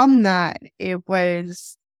from that, it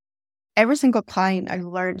was every single client, I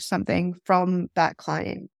learned something from that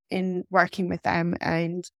client in working with them.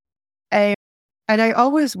 And I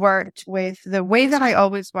always worked with, the way that I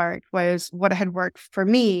always worked was what had worked for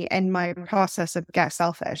me in my process of Get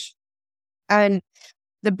Selfish. And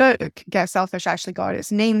the book, Get Selfish, actually got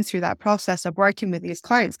its name through that process of working with these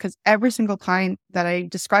clients, because every single client that I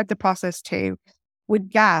described the process to would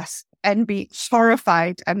gasp and be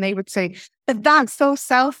horrified. And they would say, but that's so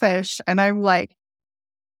selfish. And I'm like,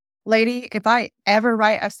 lady, if I ever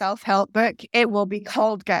write a self-help book, it will be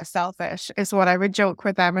called Get Selfish, is what I would joke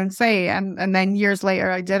with them and say. And then years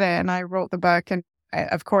later, I did it and I wrote the book. And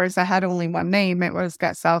of course, I had only one name. It was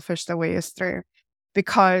Get Selfish, The Way Is Through,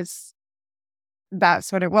 because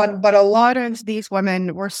that's what it was. But a lot of these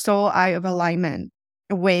women were so out of alignment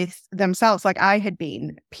with themselves, like I had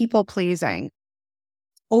been, people pleasing,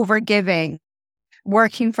 overgiving,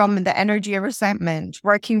 working from the energy of resentment,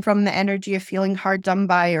 working from the energy of feeling hard done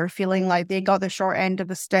by or feeling like they got the short end of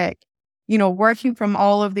the stick, working from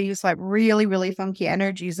all of these like really, really funky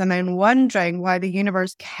energies, and then wondering why the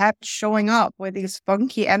universe kept showing up with these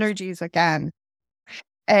funky energies again.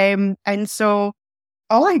 And so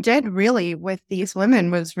all I did really with these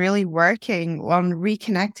women was really working on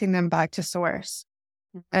reconnecting them back to source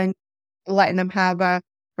and letting them have a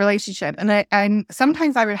relationship. And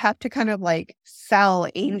sometimes I would have to kind of like sell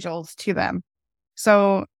angels to them.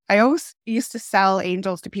 So I always used to sell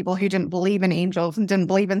angels to people who didn't believe in angels and didn't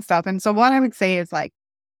believe in stuff. And so what I would say is like,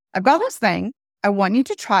 I've got this thing. I want you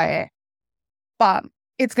to try it, but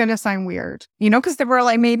it's going to sound weird, because they were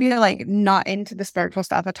like, maybe like not into the spiritual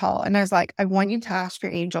stuff at all. And I was like, I want you to ask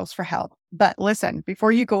your angels for help. But listen,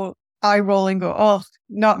 before you go eye roll and go, oh,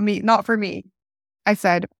 not me, not for me. I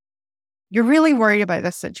said, you're really worried about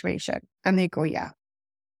this situation. And they go, yeah.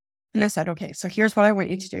 And I said, okay, so here's what I want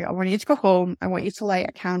you to do. I want you to go home. I want you to light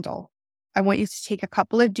a candle. I want you to take a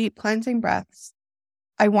couple of deep cleansing breaths.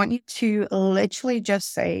 I want you to literally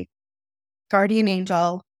just say, guardian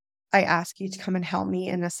angel, I ask you to come and help me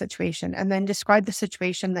in this situation. And then describe the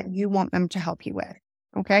situation that you want them to help you with.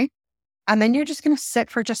 Okay. And then you're just going to sit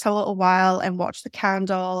for just a little while and watch the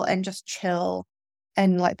candle and just chill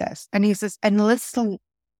and like this. And he says, and listen,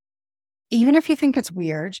 even if you think it's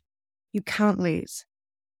weird, you can't lose.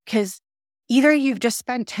 Because either you've just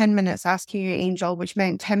spent 10 minutes asking your angel, which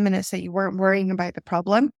meant 10 minutes that you weren't worrying about the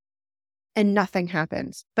problem and nothing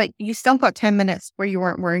happens, but you still got 10 minutes where you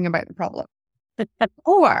weren't worrying about the problem.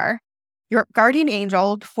 Or your guardian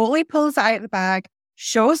angel fully pulls out of the bag,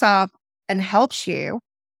 shows up and helps you,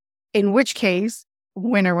 in which case,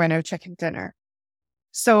 winner, winner, chicken dinner.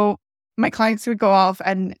 So my clients would go off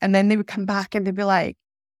and then they would come back and they'd be like,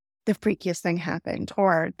 the freakiest thing happened,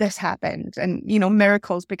 or this happened. And,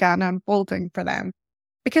 miracles began unfolding for them.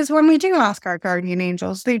 Because when we do ask our guardian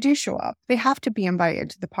angels, they do show up. They have to be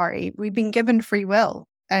invited to the party. We've been given free will,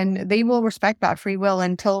 and they will respect that free will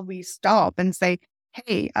until we stop and say,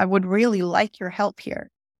 hey, I would really like your help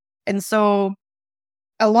here. And so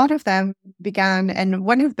a lot of them began. And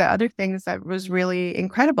one of the other things that was really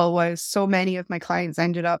incredible was so many of my clients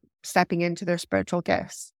ended up stepping into their spiritual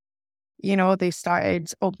gifts. They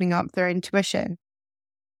started opening up their intuition.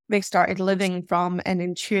 They started living from an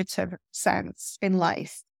intuitive sense in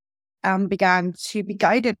life and began to be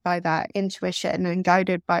guided by that intuition and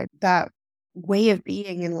guided by that way of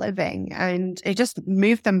being and living. And it just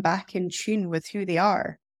moved them back in tune with who they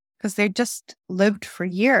are, because they just lived for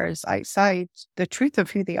years outside the truth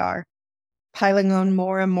of who they are, piling on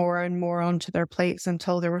more and more and more onto their plates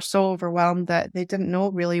until they were so overwhelmed that they didn't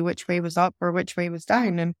know really which way was up or which way was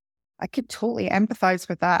down. And I could totally empathize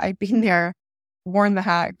with that. I'd been there, worn the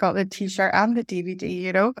hat, got the t-shirt and the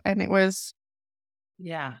DVD, and it was.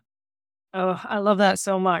 Yeah. Oh, I love that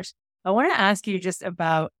so much. I want to ask you just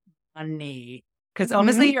about money, because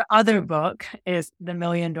obviously your other book is The $1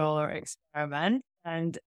 Million Experiment.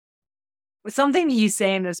 And with something that you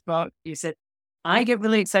say in this book, you said, I get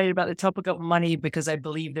really excited about the topic of money because I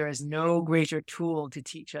believe there is no greater tool to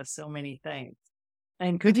teach us so many things.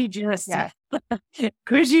 And could you just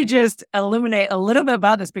illuminate a little bit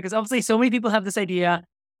about this? Because obviously so many people have this idea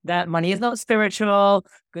that money is not spiritual.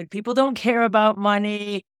 Good people don't care about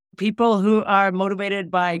money. People who are motivated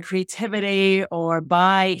by creativity or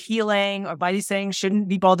by healing or by these things shouldn't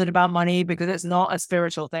be bothered about money because it's not a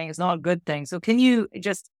spiritual thing. It's not a good thing. So can you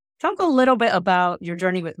just talk a little bit about your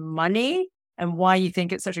journey with money and why you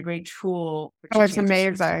think it's such a great tool? Oh, it's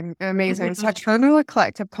amazing. Amazing. So I channel a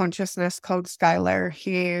collective consciousness called Skylar,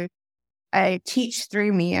 who teach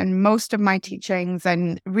through me, and most of my teachings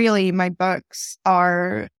and really my books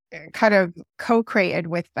are kind of co-created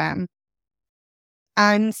with them.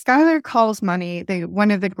 And Skylar calls money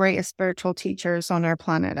one of the greatest spiritual teachers on our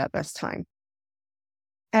planet at this time.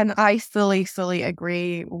 And I fully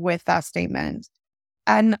agree with that statement.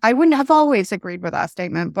 And I wouldn't have always agreed with that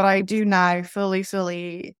statement, but I do now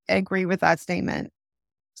fully agree with that statement.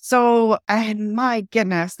 So, and my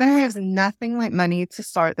goodness, there is nothing like money to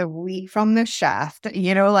start the week from the shaft.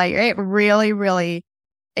 It really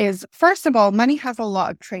is. First of all, money has a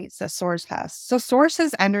lot of traits that Source has. So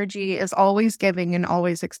Source's energy is always giving and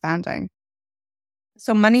always expanding.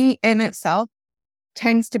 So money in itself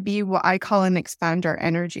tends to be what I call an expander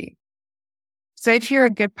energy. So if you're a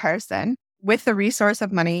good person, with the resource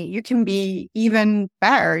of money, you can be even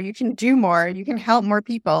better. You can do more. You can help more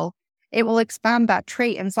people. It will expand that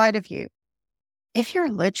trait inside of you. If you're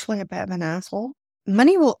literally a bit of an asshole,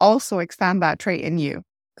 money will also expand that trait in you.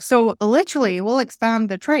 So literally, it will expand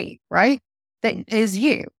the trait, right? That is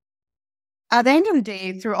you. At the end of the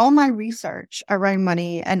day, through all my research around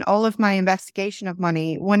money and all of my investigation of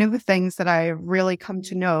money, one of the things that I really come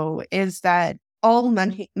to know is that all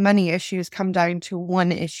money issues come down to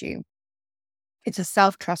one issue. It's a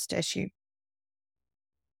self-trust issue.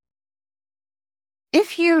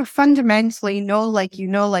 If you fundamentally know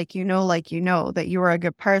that you are a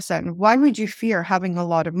good person, why would you fear having a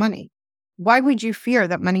lot of money? Why would you fear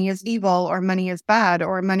that money is evil or money is bad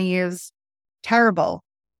or money is terrible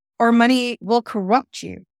or money will corrupt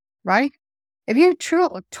you, right? If you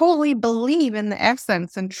totally believe in the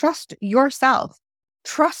essence and trust yourself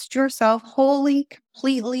wholly,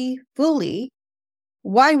 completely, fully,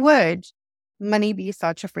 why would money be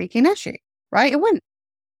such a freaking issue, right? It wouldn't.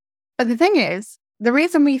 But the thing is, the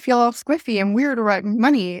reason we feel all squiffy and weird around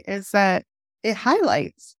money is that it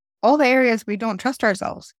highlights all the areas we don't trust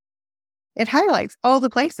ourselves. It highlights all the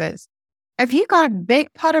places. If you got a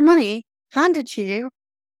big pot of money handed to you,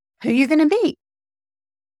 who are you going to be?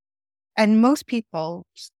 And most people's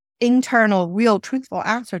internal, real, truthful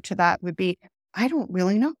answer to that would be, I don't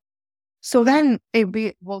really know. So then it'd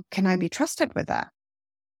be, well, can I be trusted with that?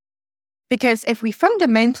 Because if we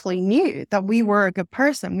fundamentally knew that we were a good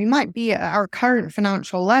person, we might be at our current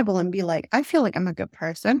financial level and be like, I feel like I'm a good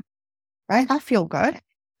person, right? I feel good.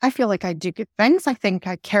 I feel like I do good things. I think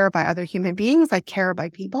I care about other human beings. I care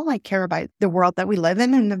about people. I care about the world that we live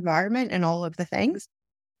in and the environment and all of the things.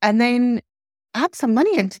 And then add some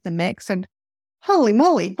money into the mix and holy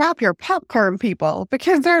moly, grab your popcorn, people,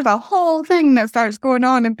 because there's a whole thing that starts going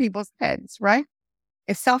on in people's heads, right?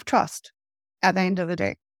 It's self-trust at the end of the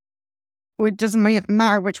day. It doesn't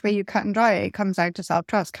matter which way you cut and dry it. It comes down to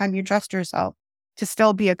self-trust. Can you trust yourself to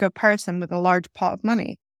still be a good person with a large pot of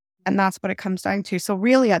money? And that's what it comes down to. So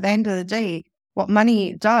really, at the end of the day, what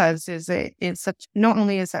money does is not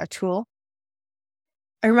only is it a tool.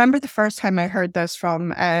 I remember the first time I heard this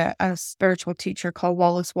from a spiritual teacher called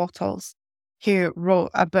Wallace Wattles, who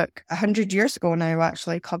wrote a book 100 years ago now,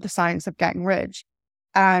 actually, called The Science of Getting Rich.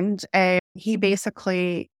 And he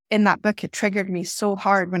basically, in that book, it triggered me so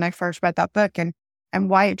hard when I first read that book. And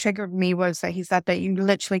why it triggered me was that he said that you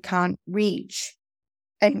literally can't reach,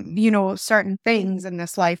 certain things in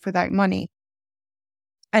this life without money.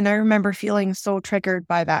 And I remember feeling so triggered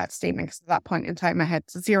by that statement because at that point in time, I had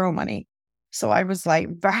zero money. So I was like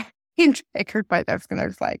very triggered by this. And I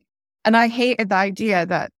was like, and I hated the idea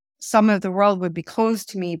that some of the world would be closed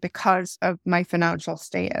to me because of my financial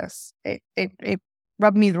status. It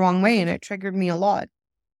rubbed me the wrong way and it triggered me a lot.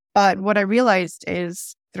 But what I realized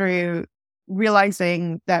is through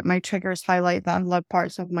realizing that my triggers highlight the unloved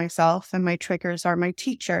parts of myself and my triggers are my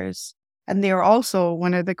teachers. And they are also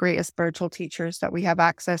one of the greatest spiritual teachers that we have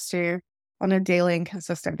access to on a daily and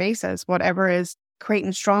consistent basis. Whatever is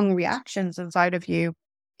creating strong reactions inside of you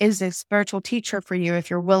is a spiritual teacher for you if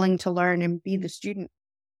you're willing to learn and be the student.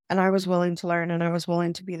 And I was willing to learn and I was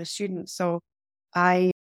willing to be the student. So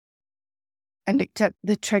I looked at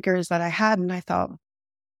the triggers that I had and I thought,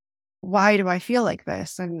 why do I feel like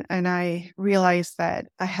this? And I realized that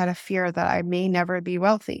I had a fear that I may never be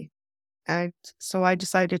wealthy. And so I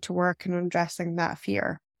decided to work on addressing that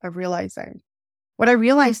fear of realizing. What I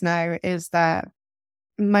realize now is that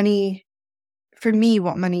money, for me,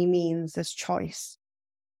 what money means is choice.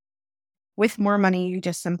 With more money, you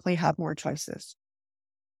just simply have more choices.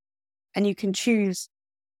 And you can choose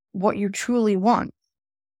what you truly want.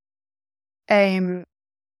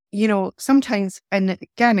 Sometimes, and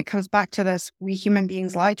again, it comes back to this, we human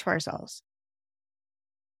beings lie to ourselves.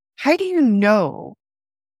 How do you know?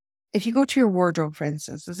 If you go to your wardrobe, for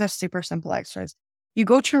instance, this is a super simple exercise. You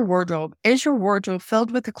go to your wardrobe. Is your wardrobe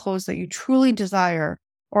filled with the clothes that you truly desire,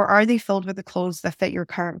 or are they filled with the clothes that fit your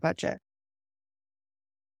current budget?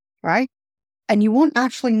 Right? And you won't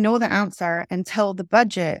actually know the answer until the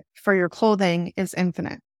budget for your clothing is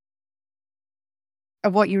infinite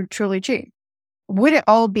of what you truly choose. Would it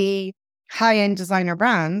all be high-end designer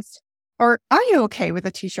brands, or are you okay with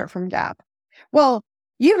a t-shirt from Gap? Well,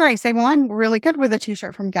 you might say, well, I'm really good with a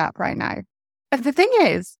t-shirt from Gap right now. But the thing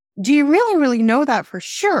is, do you really, really know that for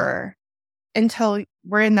sure until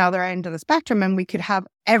we're in the other end of the spectrum and we could have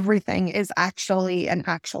everything is actually an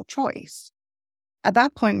actual choice? At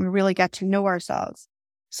that point, we really get to know ourselves.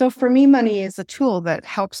 So for me, money is a tool that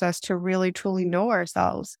helps us to really, truly know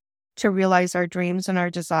ourselves, to realize our dreams and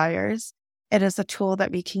our desires. It is a tool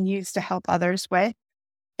that we can use to help others with.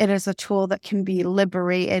 It is a tool that can be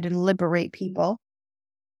liberated and liberate people.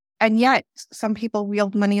 And yet, some people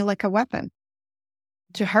wield money like a weapon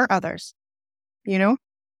to hurt others,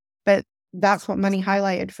 but that's what money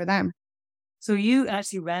highlighted for them. So you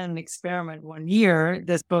actually ran an experiment one year.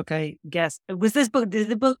 This book, I guess, did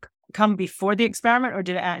the book come before the experiment or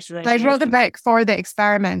did it actually? I wrote the book for the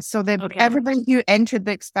experiment. So everybody who entered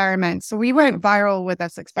the experiment. So we went viral with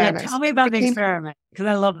this experiment. Yeah, tell me about the experiment because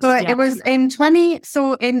I love it. So it was in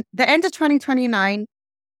the end of 2029,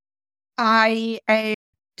 I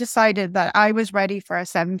decided that I was ready for a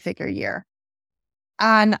 7-figure year.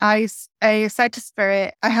 And I said to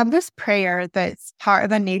Spirit, I have this prayer that's part of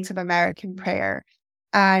the Native American prayer.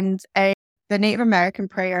 And the Native American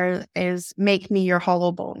prayer is, make me your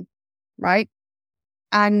hollow bone, right?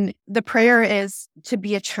 And the prayer is to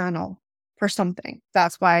be a channel for something.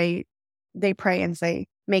 That's why they pray and say,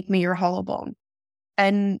 make me your hollow bone.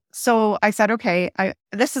 And so I said, okay,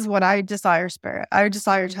 this is what I desire, Spirit. I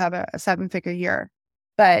desire to have a 7-figure year.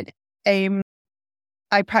 But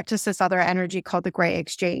I practice this other energy called the Great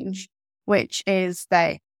Exchange, which is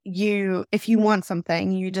that if you want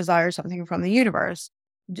something, you desire something from the universe,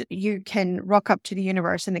 you can rock up to the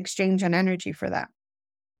universe and exchange an energy for that.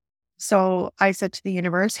 So I said to the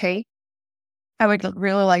universe, hey, I would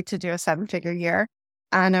really like to do a 7-figure year.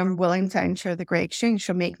 And I'm willing to ensure the great exchange.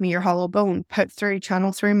 So make me your hollow bone,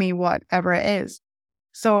 channel through me, whatever it is.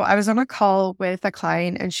 So I was on a call with a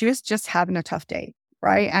client and she was just having a tough day,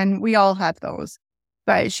 right? And we all have those.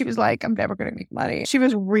 But she was like, I'm never going to make money. She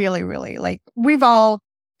was really, really like, we've all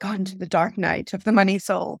gone to the dark night of the money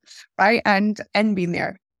soul, right? And been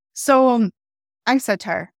there. So I said to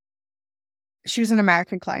her, she was an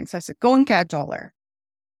American client. So I said, go and get $1.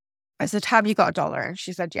 I said, have you got $1? And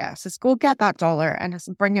she said, yes. I said, go get that $1 and I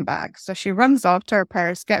said, bring it back. So she runs off to her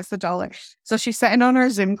purse, gets the $1. So she's sitting on her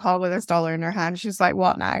Zoom call with this $1 in her hand. She's like,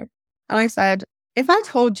 what now? And I said, if I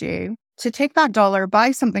told you to take that $1, buy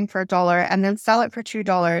something for $1 and then sell it for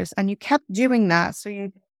 $2, and you kept doing that. So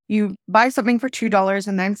you buy something for $2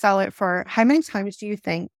 and then sell it for, how many times do you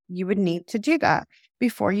think you would need to do that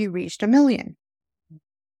before you reached $1 million?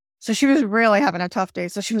 So she was really having a tough day.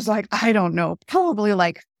 So she was like, I don't know, probably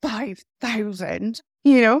like 5,000,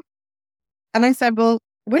 And I said, well,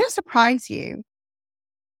 would it surprise you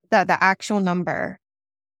that the actual number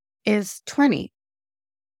is 20?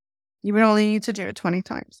 You would only need to do it 20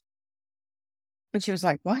 times. And she was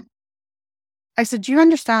like, what? I said, do you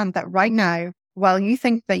understand that right now, while you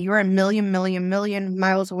think that you're a million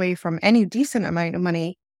miles away from any decent amount of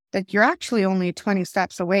money, that you're actually only 20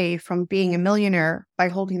 steps away from being a millionaire by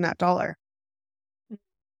holding that $1?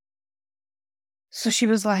 So she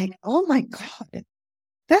was like, oh my God,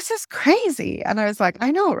 this is crazy. And I was like,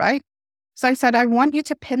 I know, right? So I said, I want you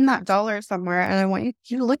to pin that $1 somewhere. And I want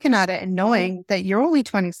you looking at it and knowing that you're only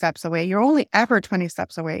 20 steps away. You're only ever 20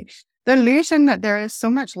 steps away. The illusion that there is so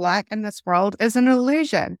much lack in this world is an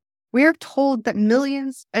illusion. We're told that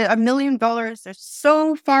 $1 million is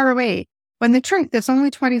so far away, when the truth is only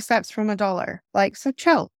 20 steps from $1. Like, so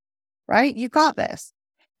chill, right? You got this.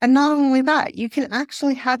 And not only that, you can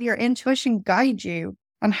actually have your intuition guide you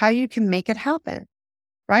on how you can make it happen,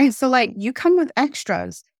 right? So like, you come with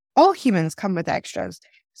extras. All humans come with extras.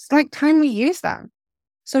 It's like time we use them.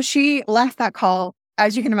 So she left that call,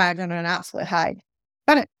 as you can imagine, an absolute high.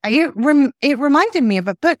 But it reminded me of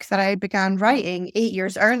a book that I began writing 8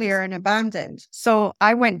 years earlier and abandoned. So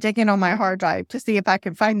I went digging on my hard drive to see if I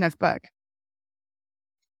could find this book.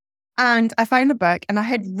 And I found the book and I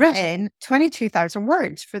had written 22,000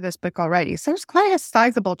 words for this book already. So it's quite a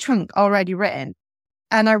sizable chunk already written.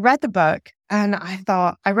 And I read the book and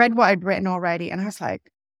I read what I'd written already. And I was like,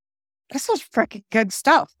 this is freaking good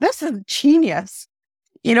stuff. This is genius,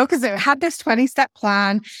 because it had this 20-step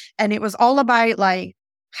plan and it was all about like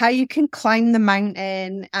how you can climb the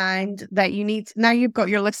mountain and that now you've got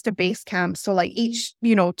your list of base camps. So like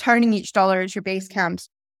turning each $1 is your base camps.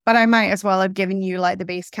 But I might as well have given you like the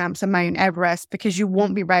base camps of Mount Everest, because you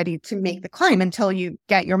won't be ready to make the climb until you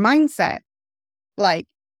get your mindset like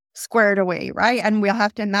squared away, right? And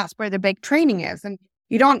and that's where the big training is. And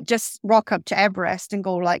you don't just rock up to Everest and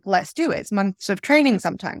go like, let's do it. It's months of training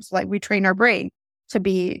sometimes. Like we train our brain to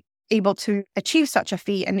be able to achieve such a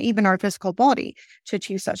feat, and even our physical body to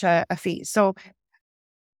achieve such a feat. So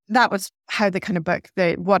that was how the kind of book,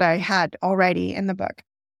 what I had already in the book.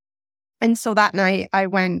 And so that night I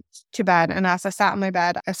went to bed, and as I sat on my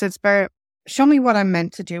bed, I said, Spirit, show me what I'm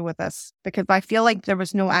meant to do with this, because I feel like there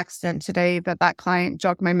was no accident today that client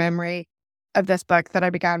jogged my memory of this book that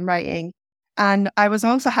I began writing. And I was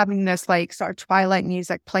also having this like sort of Twilight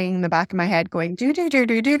music playing in the back of my head going do, do, do,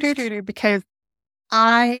 do, do, do, do, do, because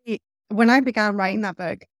when I began writing that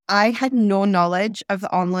book, I had no knowledge of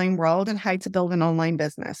the online world and how to build an online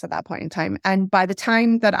business at that point in time. And by the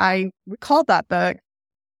time that I recalled that book,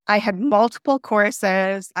 I had multiple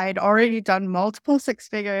courses. I had already done multiple 6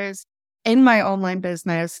 figures in my online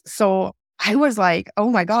business. So I was like, oh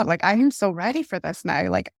my God, like I am so ready for this now.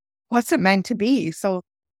 Like, what's it meant to be? So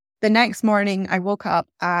the next morning I woke up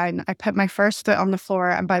and I put my first foot on the floor.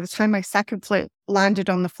 And by the time my second foot landed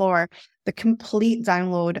on the floor, the complete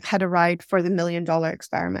download had arrived for the $1 million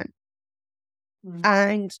experiment. Mm-hmm.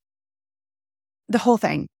 And the whole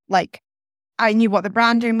thing, like, I knew what the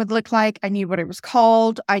branding would look like. I knew what it was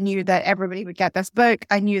called. I knew that everybody would get this book.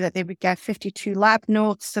 I knew that they would get 52 lab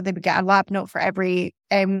notes. So they would get a lab note for every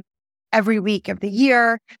week of the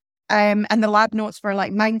year. And the lab notes were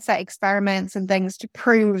like mindset experiments and things to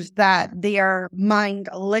prove that their mind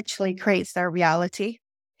literally creates their reality.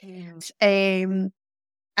 And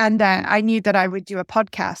then I knew that I would do a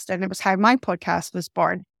podcast, and it was how my podcast was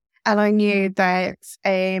born. And I knew that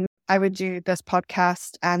I would do this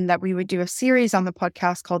podcast and that we would do a series on the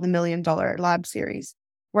podcast called the $1 Million Lab Series,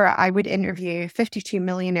 where I would interview 52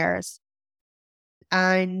 millionaires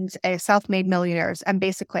and self-made millionaires and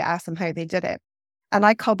basically ask them how they did it. And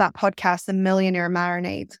I called that podcast the Millionaire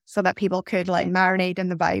Marinade, so that people could like marinate in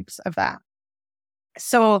the vibes of that.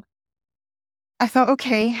 So I thought,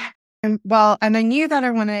 okay, and I knew that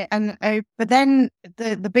I wanted, but then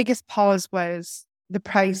the biggest pause was the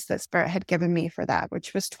price that Spirit had given me for that,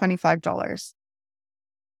 which was $25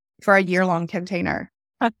 for a year-long container.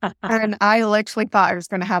 And I literally thought I was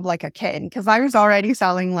going to have like a kitten because I was already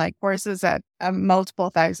selling like courses at multiple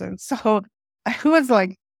thousands. So I was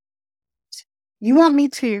like, you want me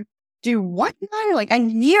to do what now? Like a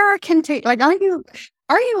year container? Like, are you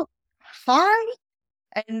hard?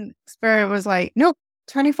 And Spirit was like, nope,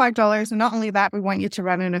 $25. And not only that, we want you to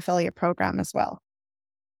run an affiliate program as well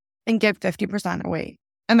and give 50% away.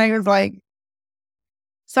 And I was like,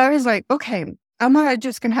 okay, I'm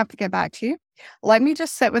just going to have to get back to you. Let me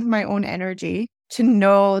just sit with my own energy to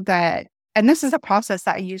know that, and this is a process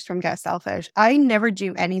that I use from Get Selfish. I never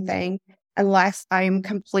do anything unless I'm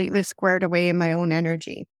completely squared away in my own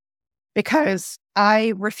energy, because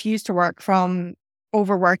I refuse to work from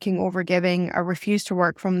overworking, overgiving. I refuse to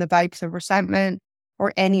work from the vibes of resentment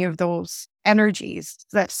or any of those energies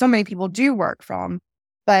that so many people do work from.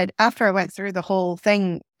 But after I went through the whole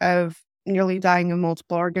thing of nearly dying of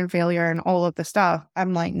multiple organ failure and all of the stuff,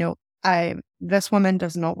 I'm like, no, this woman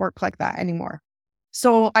does not work like that anymore.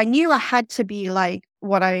 So I knew I had to be like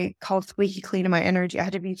what I call squeaky clean in my energy. I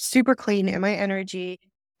had to be super clean in my energy,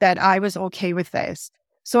 that I was okay with this.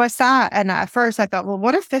 So I sat, and at first I thought, well,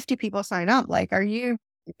 what if 50 people sign up? Like, are you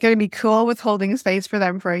going to be cool with holding space for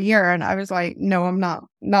them for a year? And I was like, no, I'm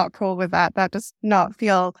not cool with that. That does not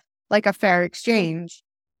feel like a fair exchange.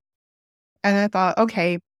 And I thought,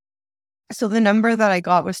 okay. So the number that I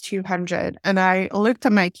got was 200. And I looked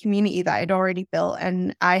at my community that I'd already built,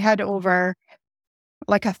 and I had over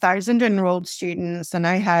like 1,000 enrolled students, and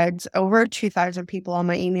I had over 2,000 people on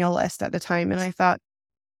my email list at the time. And I thought,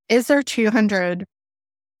 is there 200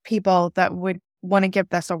 people that would want to give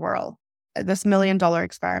this a whirl, this $1 million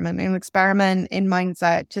experiment, an experiment in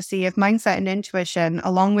mindset, to see if mindset and intuition,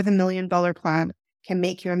 along with $1 million plan, can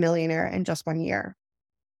make you a millionaire in just 1 year?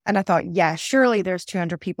 And I thought, yeah, surely there's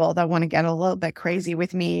 200 people that want to get a little bit crazy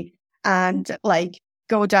with me and like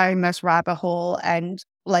go down this rabbit hole and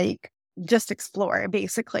like just explore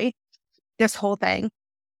basically this whole thing.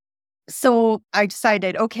 So I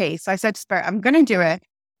decided, okay, so I said to Spirit, I'm going to do it.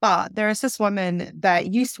 But there is this woman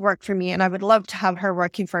that used to work for me, and I would love to have her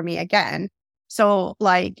working for me again. So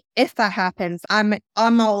like, if that happens, I'm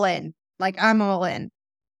all in. Like, I'm all in.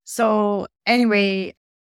 So anyway,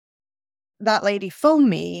 that lady phoned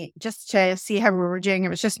me just to see how we were doing. It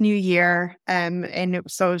was just New Year, and it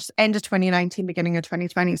was end of 2019, beginning of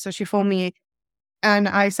 2020. So she phoned me, and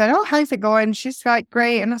I said, "Oh, how's it going?" She's like,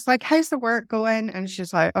 "Great." And I was like, "How's the work going?" And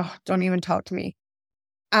she's like, "Oh, don't even talk to me."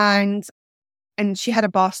 And she had a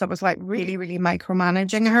boss that was like really, really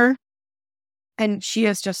micromanaging her. And she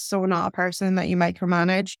is just so not a person that you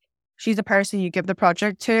micromanage. She's a person you give the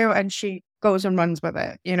project to, and she goes and runs with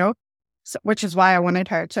it, you know? So, which is why I wanted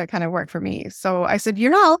her to kind of work for me. So I said, "You're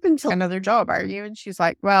not open to another job, are you?" And she's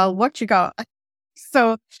like, "Well, what you got?"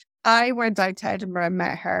 So I went down to Edinburgh and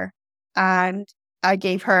met her, and I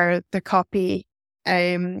gave her the copy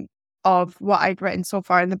of what I'd written so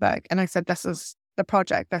far in the book. And I said, "This is the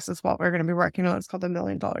project. This is what we're going to be working on. It's called the $1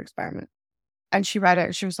 million experiment." And she read it,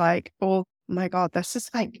 and she was like, "Oh my God, this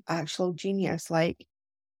is like actual genius. Like,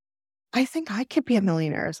 I think I could be a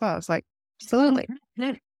millionaire as well." I was like, absolutely.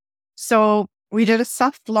 So we did a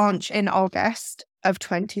soft launch in August of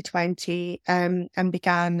 2020 and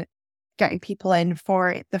began getting people in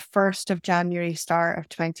for the 1st of January start of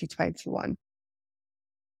 2021.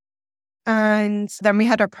 And then we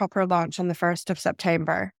had our proper launch on the 1st of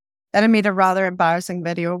September. Then I made a rather embarrassing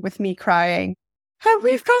video with me crying, "Oh,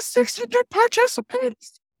 we've got 600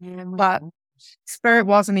 participants." But Spirit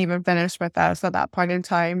wasn't even finished with us at that point in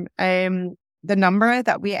time. The number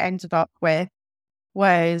that we ended up with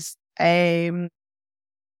was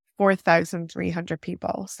 4,300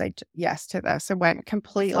 people said yes to this. It went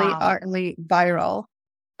completely, utterly viral.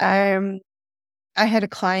 I had a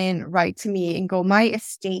client write to me and go, "My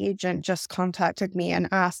estate agent just contacted me and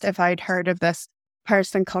asked if I'd heard of this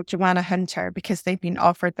person called Joanna Hunter because they've been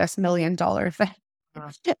offered this $1 million thing."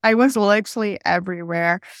 I was literally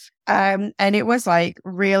everywhere. And it was like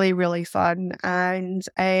really, really fun. And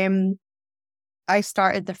I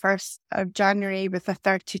started the 1st of January with a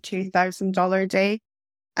 $32,000 day.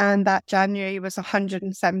 And that January was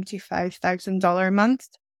 $175,000 a month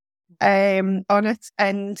on it.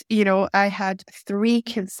 And, you know, I had 3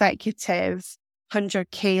 consecutive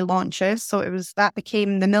 100K launches. So that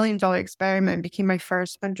became the $1 million experiment, became my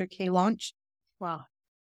first 100K launch. Wow.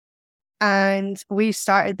 And we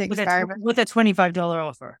started the experiment with a $25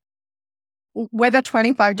 offer. With a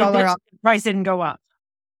 $25 offer. Price didn't go up.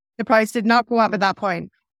 The price did not go up at that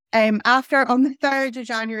point. After on the 3rd of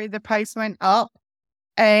January, the price went up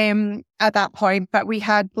at that point, but we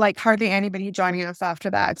had like hardly anybody joining us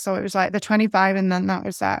after that. So it was like the 25 and then that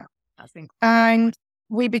was that. I think. And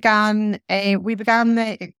we began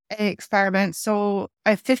the experiment. So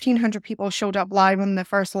 1,500 people showed up live on the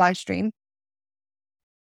first live stream.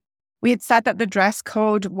 We had said that the dress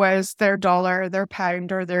code was their dollar, their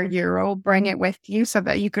pound, or their euro. Bring it with you so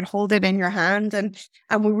that you could hold it in your hand. And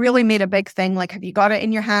we really made a big thing. Like, have you got it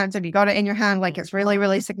in your hands? Have you got it in your hand? Like, it's really,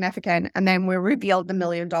 really significant. And then we revealed the $1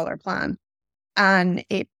 million plan. And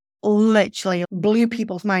it literally blew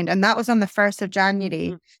people's mind. And that was on the 1st of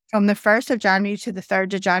January. From the 1st of January to the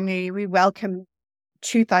 3rd of January, we welcomed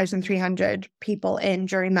 2,300 people in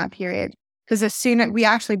during that period. Because as soon as we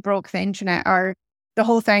actually broke the internet, the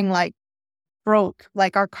whole thing like broke,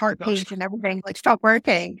 like our cart page and everything like stopped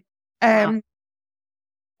working. PayPal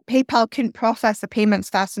couldn't process the payments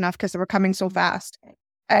fast enough because they were coming so fast.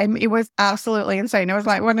 It was absolutely insane. It was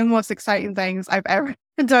like one of the most exciting things I've ever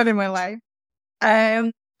done in my life.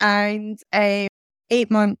 And 8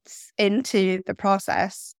 months into the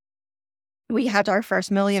process, we had our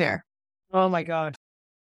first millionaire. Oh my God.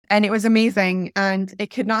 And it was amazing. And it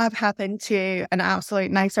could not have happened to an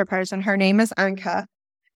absolute nicer person. Her name is Anka.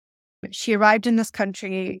 She arrived in this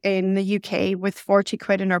country in the UK with 40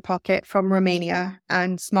 quid in her pocket from Romania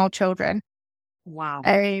and small children. Wow.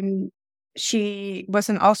 She was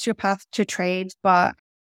an osteopath to trade, but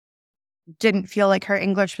didn't feel like her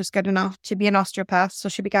English was good enough to be an osteopath. So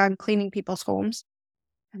she began cleaning people's homes.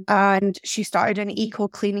 And she started an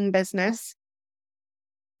eco-cleaning business.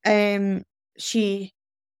 She,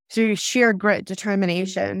 through sheer grit,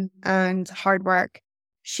 determination, and hard work,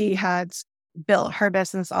 she had built her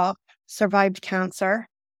business up, survived cancer.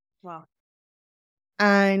 Wow.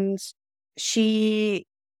 And she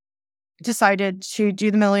decided to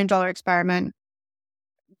do the $1 million experiment,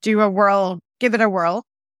 give it a whirl.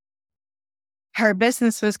 Her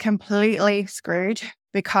business was completely screwed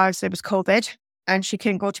because it was COVID and she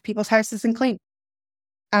couldn't go to people's houses and clean.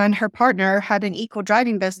 And her partner had an eco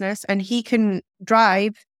driving business and he couldn't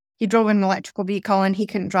drive. He drove an electrical vehicle and he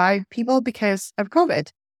couldn't drive people because of COVID.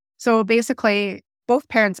 So basically, both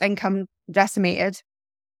parents' income decimated,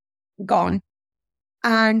 gone.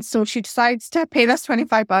 And so she decides to pay this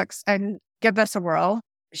 $25 and give this a whirl.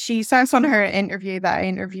 She says on her interview that I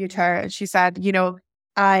interviewed her, and she said,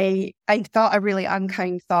 I thought a really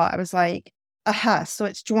unkind thought. I was like, aha, so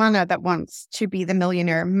it's Joanna that wants to be the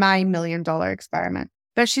millionaire, my $1 million experiment.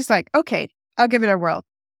 But she's like, okay, I'll give it a whirl.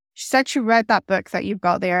 She said she read that book that you've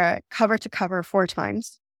got there cover to cover 4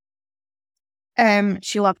 times.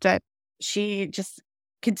 She loved it. She just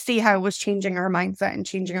could see how it was changing her mindset and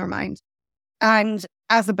changing her mind. And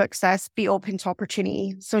as the book says, be open to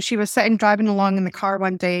opportunity. So she was driving along in the car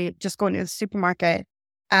one day, just going to the supermarket.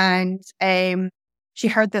 And she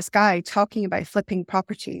heard this guy talking about flipping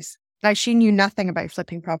properties. Now, she knew nothing about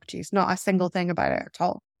flipping properties, not a single thing about it at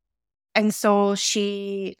all. And so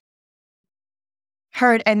she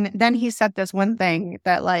heard, and then he said this one thing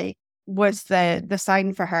that like was the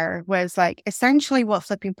sign for her, was like, essentially what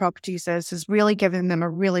flipping properties is really giving them a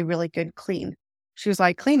really, really good clean. She was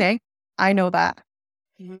like, cleaning? I know that.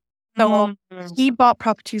 Mm-hmm. So he bought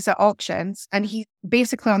properties at auctions, and he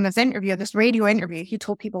basically on this radio interview, he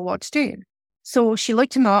told people what to do. So she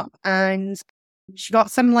looked him up and she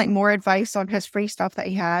got some like more advice on his free stuff that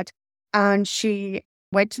he had. And she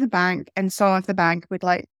went to the bank and saw if the bank would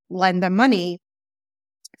like lend them money.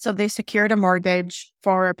 So they secured a mortgage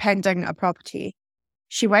for pending a property.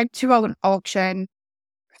 She went to an auction,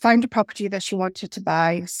 found a property that she wanted to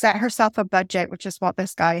buy, set herself a budget, which is what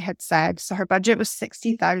this guy had said. So her budget was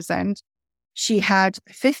 60,000. She had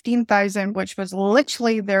 15,000, which was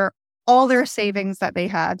literally all their savings that they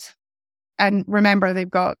had. And remember, they've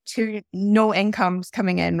got no incomes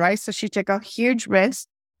coming in, right? So she took a huge risk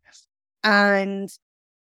and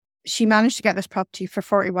she managed to get this property for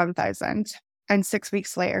 41,000. And 6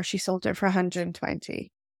 weeks later, she sold it for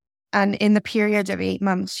 120. And in the period of 8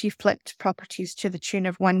 months, she flipped properties to the tune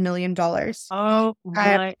of $1 million. Oh,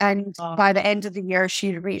 my and God. By the end of the year,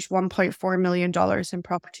 she'd reached $1.4 million in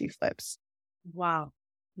property flips. Wow.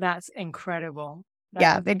 That's incredible.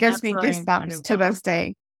 It gives me goosebumps to this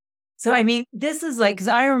day. So, I mean, this is like, because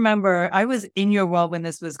I remember I was in your world when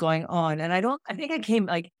this was going on. And I think I came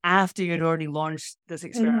like after you'd already launched this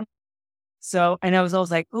experiment. Mm-hmm. So, and I was always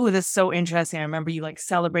like, oh, this is so interesting. I remember you like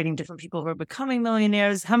celebrating different people who are becoming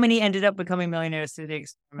millionaires. How many ended up becoming millionaires through the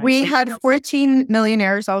experiment? We had 14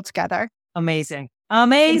 millionaires altogether. Amazing.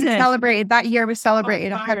 We celebrated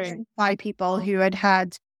 105 people who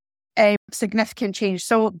had a significant change.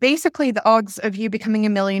 So basically the odds of you becoming a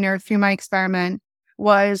millionaire through my experiment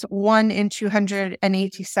was 1 in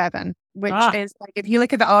 287, which is like, if you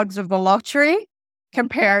look at the odds of the lottery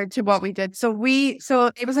compared to what we did. So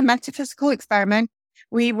it was a metaphysical experiment.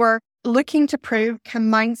 We were looking to prove, can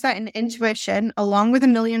mindset and intuition, along with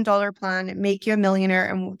 $1 million plan, make you a millionaire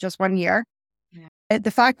in just 1 year? Yeah. The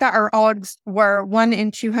fact that our odds were 1 in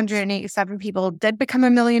 287 people did become a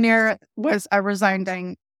millionaire was a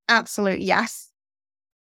resounding absolute yes.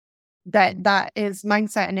 That is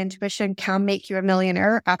mindset and intuition can make you a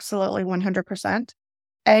millionaire. Absolutely 100%.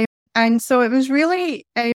 And so it was really,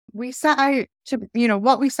 we set out to,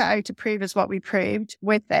 what we set out to prove is what we proved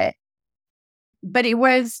with it. But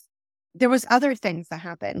there was other things that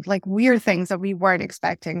happened, like weird things that we weren't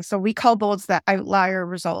expecting. So we call those the outlier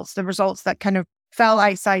results, the results that kind of fell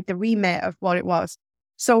outside the remit of what it was.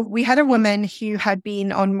 So we had a woman who had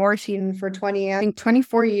been on morphine for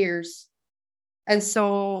 24 years. And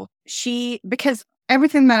so because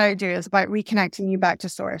everything that I do is about reconnecting you back to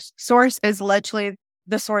source. Source is literally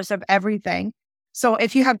the source of everything. So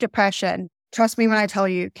if you have depression, trust me when I tell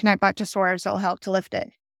you, connect back to source, it'll help to lift it.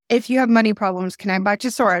 If you have money problems, connect back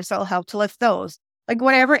to source, it'll help to lift those. Like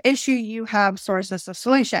whatever issue you have, source is the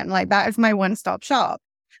solution. Like that is my one-stop shop.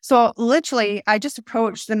 So literally, I just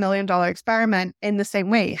approached the $1 million experiment in the same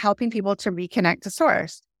way, helping people to reconnect to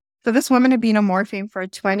source. So this woman had been on morphine for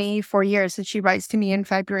 24 years, and she writes to me in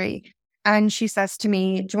February, and she says to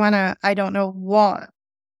me, Joanna, I don't know what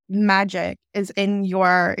magic is in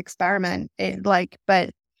your experiment,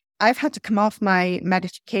 but I've had to come off my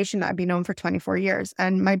medication that I've been on for 24 years,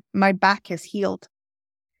 and my back is healed.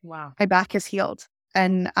 Wow. My back is healed,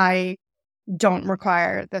 and I don't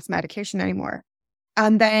require this medication anymore.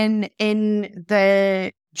 And then in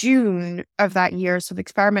the June of that year, so the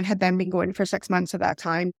experiment had then been going for 6 months at that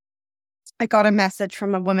time, I got a message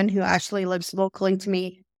from a woman who actually lives locally to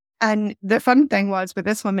me. And the fun thing was with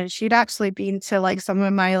this woman, she'd actually been to like some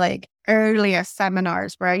of my like earliest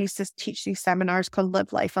seminars where I used to teach these seminars called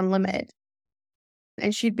Live Life Unlimited.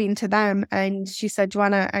 And she'd been to them, and she said,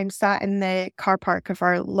 Joanna, I'm sat in the car park of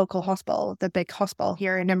our local hospital, the big hospital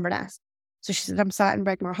here in Inverness. So she said, I'm sat in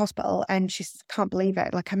Regmore Hospital, and she said, I can't believe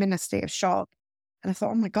it. Like, I'm in a state of shock. And I thought,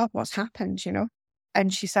 oh my God, what's happened,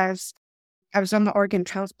 And she says, I was on the organ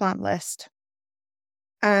transplant list,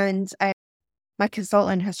 and my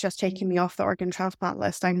consultant has just taken me off the organ transplant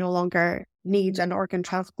list. I no longer need an organ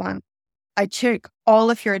transplant. I took all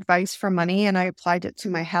of your advice for money and I applied it to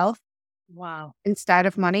my health. Wow. Instead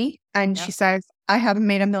of money. And She says, I haven't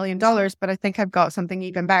made $1 million, but I think I've got something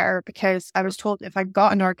even better, because I was told if I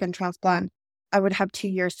got an organ transplant, I would have 2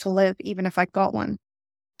 years to live, even if I got one.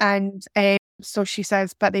 And so she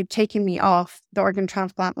says, but they've taken me off the organ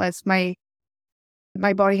transplant list. My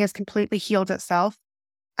body has completely healed itself.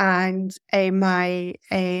 And my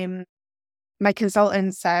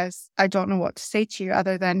consultant says, I don't know what to say to you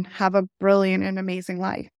other than have a brilliant and amazing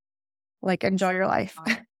life. Like, enjoy your life.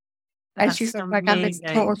 And she's like, I'm this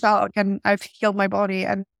total shock, and I've healed my body.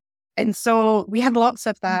 And so we had lots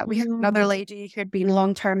of that. We had another lady who had been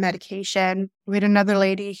long-term medication. We had another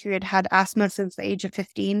lady who had had asthma since the age of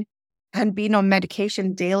 15 and been on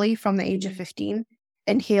medication daily from the age of 15,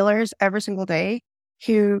 inhalers every single day,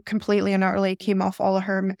 who completely and utterly came off all of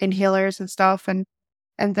her inhalers and stuff and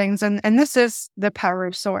things. And this is the power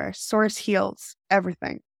of source. Source heals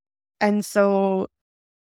everything. And so,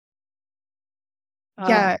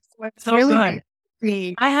 yeah. So really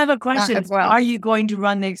good. I have a question. Well. Are you going to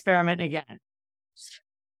run the experiment again?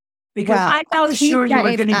 Because I was sure you were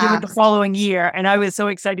going to do it the following year. And I was so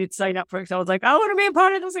excited to sign up for it. So I was like, I want to be a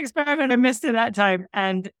part of this experiment. I missed it that time.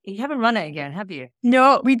 And you haven't run it again, have you?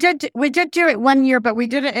 No, we did do it 1 year, but we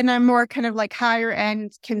did it in a more kind of like higher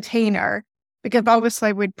end container, because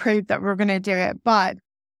obviously we'd proved that we're going to do it. But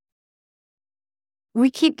we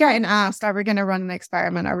keep getting asked, are we going to run the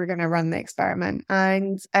experiment? Are we going to run the experiment?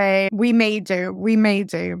 And we may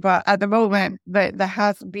do. But at the moment, there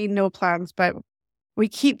has been no plans. But we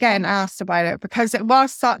keep getting asked about it because it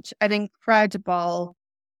was such an incredible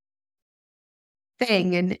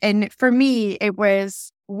thing. And for me, it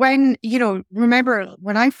was when, remember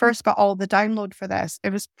when I first got all the download for this,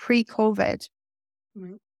 it was pre-COVID.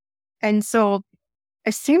 Mm-hmm. And so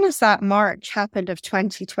as soon as that March happened of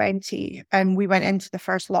 2020 and we went into the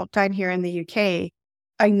first lockdown here in the UK,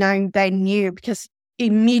 I now then knew, because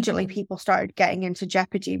immediately people started getting into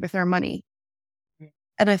jeopardy with their money.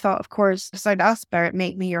 And I thought, of course, I'd ask Spirit,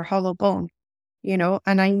 make me your hollow bone,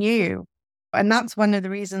 and I knew. And that's one of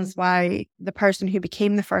the reasons why the person who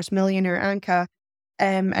became the first millionaire, Anka,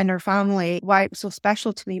 and her family, why it was so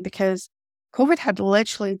special to me, because COVID had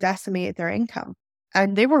literally decimated their income.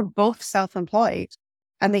 and they were both self-employed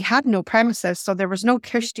and they had no premises. So there was no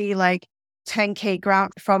cushy like 10K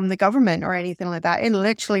grant from the government or anything like that. It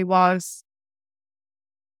literally was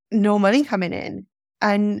no money coming in.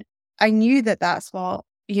 And I knew that that's what,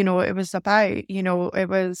 it was about.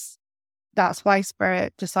 That's why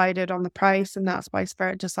Spirit decided on the price, and that's why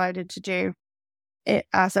Spirit decided to do it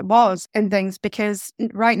as it was and things, because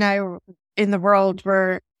right now in the world,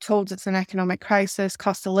 we're told it's an economic crisis,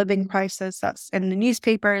 cost of living crisis, that's in the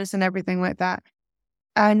newspapers and everything like that.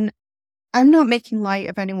 And I'm not making light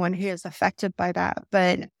of anyone who is affected by that,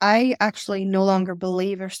 but I actually no longer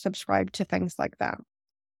believe or subscribe to things like that.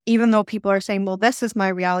 Even though people are saying, well, this is my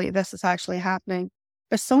reality, this is actually happening.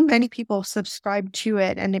 But so many people subscribe to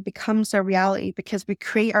it and it becomes their reality because we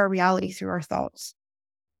create our reality through our thoughts.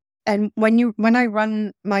 And when I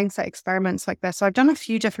run mindset experiments like this, so I've done a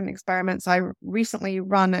few different experiments. I recently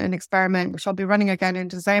run an experiment, which I'll be running again in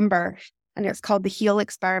December, and it's called the HEAL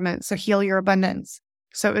experiment. So heal your abundance.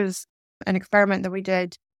 So it was an experiment that we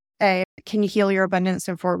did. Can you heal your abundance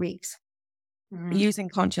in 4 weeks using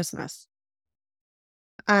consciousness?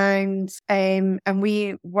 And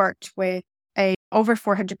we worked with over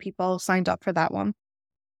 400 people signed up for that one.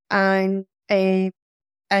 And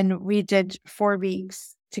we did 4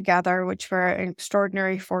 weeks together, which were an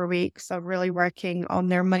extraordinary 4 weeks of really working on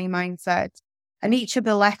their money mindset. And each of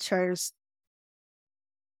the letters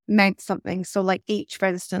meant something. So like each, for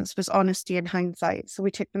instance, was honesty and hindsight. So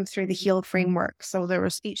we took them through the HEAL framework. So there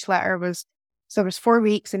was 4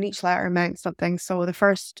 weeks and each letter meant something. So the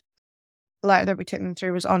first letter that we took them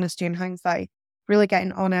through was honesty and hindsight, really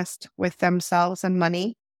getting honest with themselves and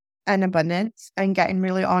money and abundance and getting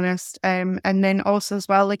really honest. And then also as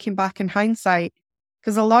well, looking back in hindsight,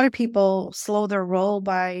 because a lot of people slow their roll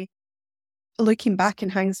by looking back in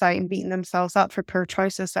hindsight and beating themselves up for poor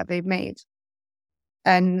choices that they've made.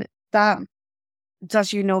 And that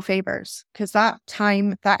does you no favors, because that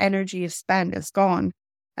time, that energy is spent, is gone.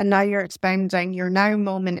 And now you're spending your now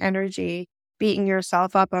moment energy beating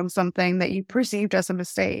yourself up on something that you perceived as a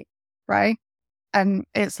mistake, right? And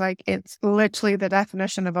it's literally the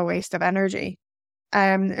definition of a waste of energy.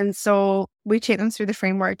 And so we take them through the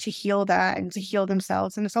framework to heal that and to heal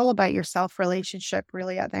themselves. And it's all about your self-relationship,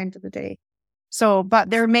 really, at the end of the day. So, but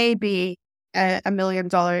there may be a $1 million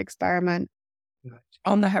experiment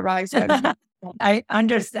on the horizon. I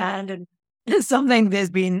understand. And it's something there's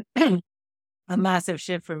been a massive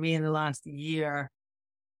shift for me in the last year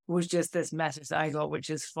was just this message that I got, which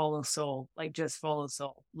is follow soul, like just follow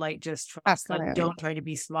soul, like just trust, like don't try to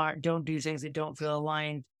be smart, don't do things that don't feel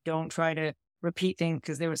aligned, don't try to repeat things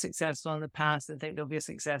because they were successful in the past and think they'll be a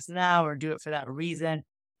success now or do it for that reason,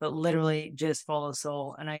 but literally just follow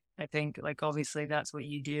soul. And I think like obviously that's what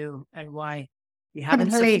you do and why you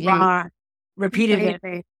haven't so far repeated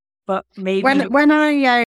it. But maybe when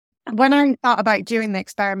I thought about doing the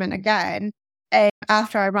experiment again,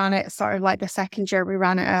 after I ran it, sort of like the second year, we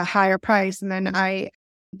ran it at a higher price. And then I,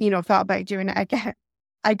 thought about doing it again.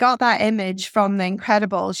 I got that image from The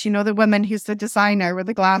Incredibles, the woman who's the designer with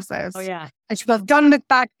the glasses. Oh, yeah. And she goes, "Done with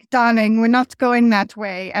that, darling. We're not going that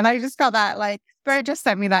way." And I just got that, Spirit just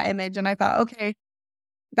sent me that image. And I thought, okay,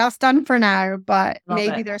 that's done for now, but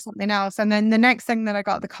maybe there's something else. And then the next thing that I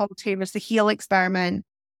got the call to was the HEAL experiment,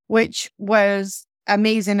 which was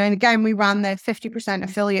amazing. And again, we ran the 50%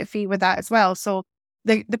 affiliate fee with that as well. So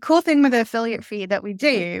the cool thing with the affiliate fee that we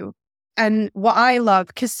do, and what I love,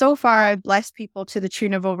 because so far I've blessed people to the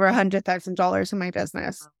tune of over $100,000 in my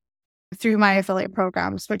business through my affiliate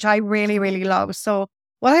programs, which I really, really love. So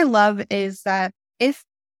what I love is that if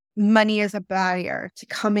money is a barrier to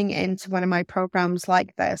coming into one of my programs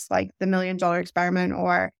like this, like the $1 Million Experiment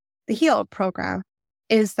or the HEAL program,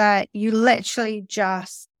 is that you literally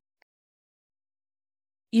just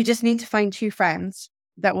need to find 2 friends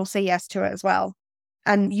that will say yes to it as well.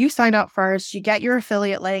 And you sign up first, you get your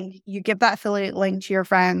affiliate link, you give that affiliate link to your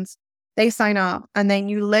friends, they sign up, and then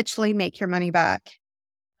you literally make your money back.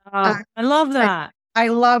 I love that. I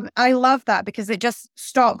love that because it just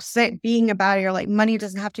stops it being a barrier. Like money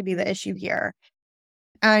doesn't have to be the issue here.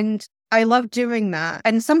 And I love doing that.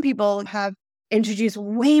 And some people have introduced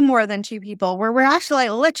way more than 2 people where we're actually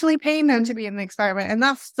literally paying them to be in the experiment. And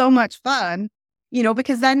that's so much fun.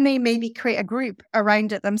 Because then they maybe create a group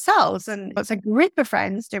around it themselves and it's a group of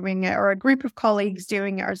friends doing it or a group of colleagues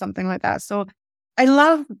doing it or something like that. So I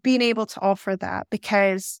love being able to offer that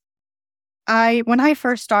because when I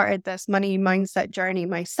first started this money mindset journey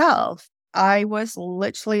myself, I was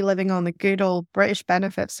literally living on the good old British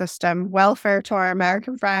benefit system, welfare to our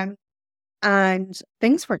American friends, and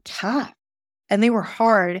things were tough and they were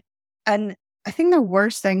hard. And I think the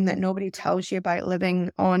worst thing that nobody tells you about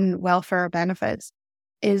living on welfare benefits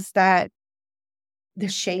is that the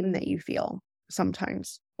shame that you feel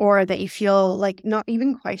sometimes, or that you feel like not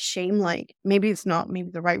even quite shame, like maybe it's not maybe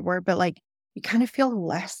the right word, but like you kind of feel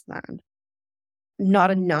less than,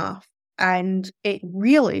 not enough. And it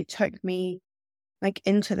really took me like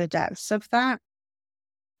into the depths of that.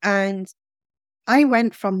 And I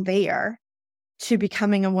went from there to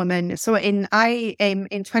becoming a woman. So in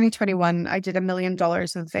 2021, I did $1 million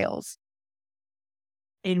in sales.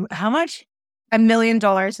 In how much? $1 million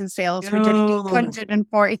in sales. We did Oh.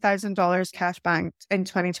 $840,000 cash banked in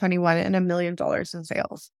 2021 and $1 million in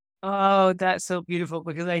sales. Oh, that's so beautiful,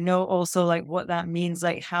 because I know also like what that means,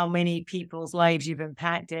 like how many people's lives you've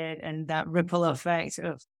impacted and that ripple effect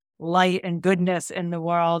of light and goodness in the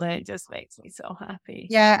world. And it just makes me so happy.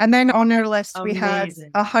 Yeah. And then on our list, we had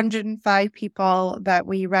Amazing. 105 people that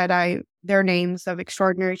we read out their names of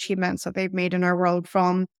extraordinary achievements that they've made in our world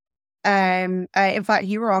from. In fact,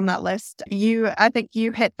 you were on that list. I think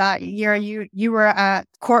you hit that year. You were at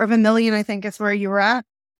 $250,000, I think is where you were at,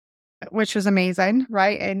 which was amazing,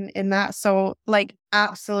 right? In that. So like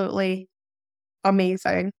absolutely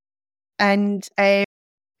amazing. And in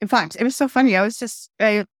fact, it was so funny. I was just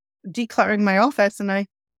decluttering my office, and I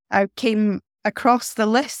came across the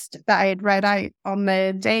list that I had read out on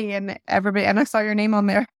the day, and I saw your name on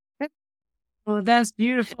there. Oh, that's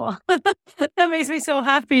beautiful. That makes me so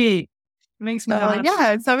happy. It makes me happy.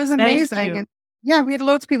 Yeah, so it was amazing. Thank you. And yeah, we had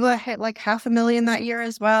loads of people that hit like 500,000 that year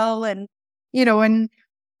as well. And, and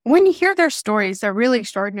when you hear their stories, they're really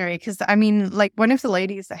extraordinary. Because I mean, like one of the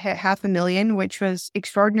ladies that hit 500,000, which was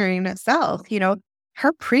extraordinary in itself,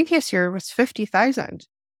 her previous year was 50,000.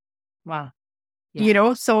 Wow.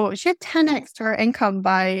 Yeah. So she had 10x her income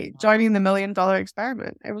by joining the $1 million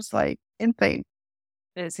experiment. It was like insane.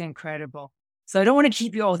 It's incredible. So I don't want to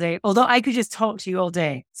keep you all day, although I could just talk to you all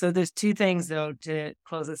day. So there's two things though to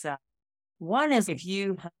close this out. One is, if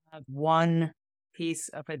you have one piece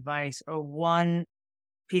of advice or one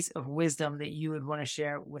piece of wisdom that you would want to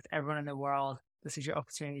share with everyone in the world, this is your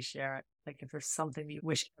opportunity to share it. Like if there's something you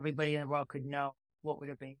wish everybody in the world could know, what would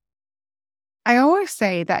it be? I always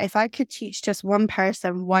say that if I could teach just one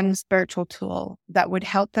person one spiritual tool that would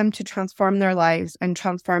help them to transform their lives and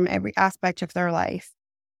transform every aspect of their life.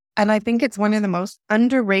 And I think it's one of the most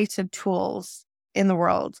underrated tools in the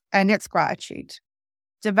world, and it's gratitude.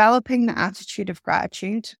 Developing the attitude of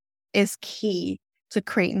gratitude is key to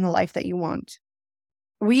creating the life that you want.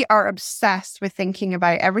 We are obsessed with thinking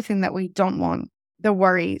about everything that we don't want, the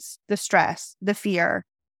worries, the stress, the fear,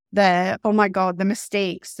 oh my God, the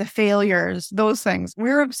mistakes, the failures, those things.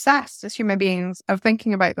 We're obsessed as human beings of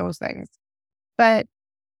thinking about those things. But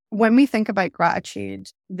when we think about gratitude,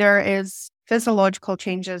 there is physiological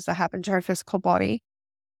changes that happen to our physical body.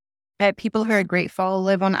 People who are grateful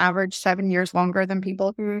live on average 7 years longer than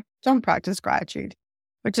people who don't practice gratitude,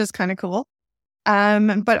 which is kind of cool.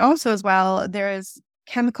 But also as well, there is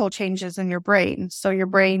chemical changes in your brain. So your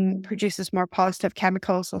brain produces more positive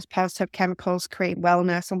chemicals. Those positive chemicals create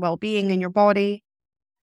wellness and well-being in your body.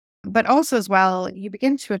 But also as well, you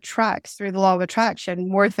begin to attract, through the law of attraction,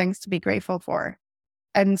 more things to be grateful for.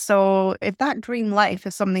 And so if that dream life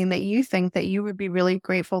is something that you think that you would be really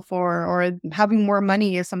grateful for, or having more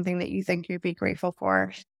money is something that you think you'd be grateful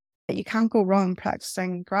for, you can't go wrong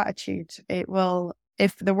practicing gratitude. It will,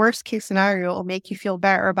 if the worst case scenario, will make you feel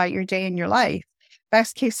better about your day and your life.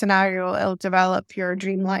 Best case scenario, it'll develop your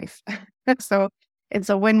dream life. So it's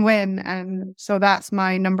a win-win. And so that's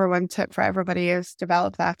my number one tip for everybody, is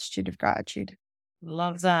develop the attitude of gratitude.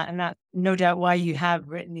 Love that. And that's no doubt why you have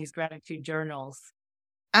written these gratitude journals.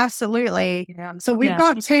 Absolutely. Yeah. So we've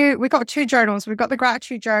got two journals. We've got the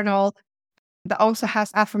gratitude journal that also has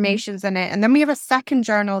affirmations in it. And then we have a second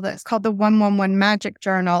journal that's called the 111 Magic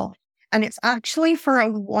Journal. And it's actually for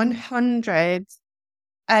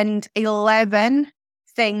 111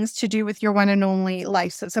 things to do with your one and only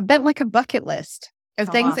life. So it's a bit like a bucket list of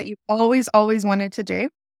things that you always wanted to do.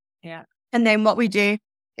 Yeah. And then what we do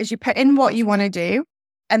is you put in what you want to do.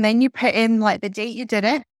 And then you put in like the date you did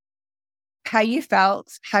it, how you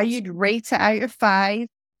felt, how you'd rate it out of 5,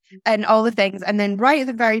 and all the things. And then right at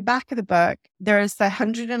the very back of the book, there's the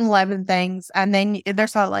 111 things. And then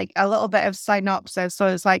there's a little bit of synopsis. So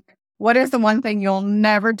it's like, what is the one thing you'll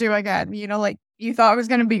never do again? Like you thought it was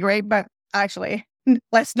going to be great, but actually,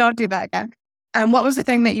 let's not do that again. And what was the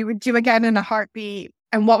thing that you would do again in a heartbeat?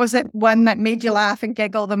 And what was it one that made you laugh and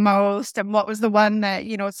giggle the most? And what was the one that,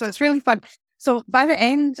 so it's really fun. So by the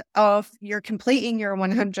end of you're completing your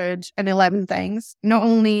 111 things, not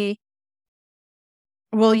only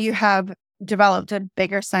will you have developed a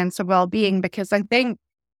bigger sense of well-being, because I think,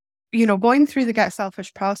 going through the Get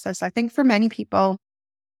Selfish process, I think for many people,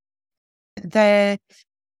 the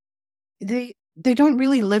they don't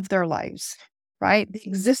really live their lives, right? They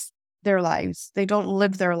exist their lives. They don't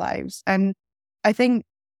live their lives. And I think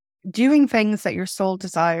doing things that your soul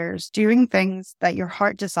desires, doing things that your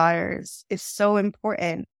heart desires is so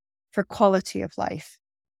important for quality of life.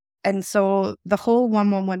 And so the whole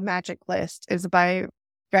 111 magic list is about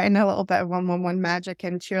getting a little bit of 111 magic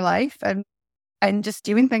into your life and just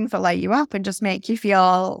doing things that light you up and just make you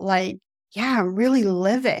feel like, yeah, I'm really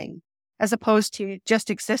living, as opposed to just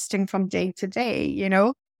existing from day to day, you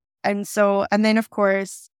know? And so, and then of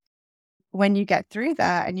course, when you get through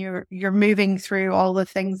that and you're moving through all the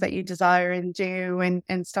things that you desire and do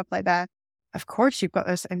and stuff like that, of course, you've got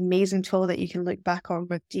this amazing tool that you can look back on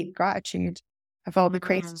with deep gratitude of all the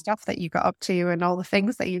crazy stuff that you got up to and all the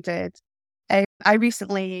things that you did. I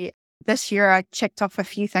recently, this year, I checked off a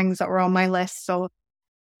few things that were on my list. So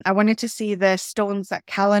I wanted to see the stones at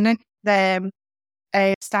Callanach, the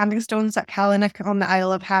standing stones at Callanach on the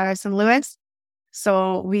Isle of Harris and Lewis.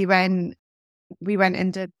 So we went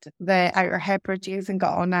and did the Outer Hebrides and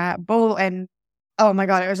got on a boat, and oh my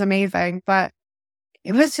God, it was amazing. But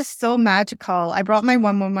it was just so magical. I brought my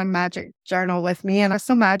 111 magic journal with me, and it was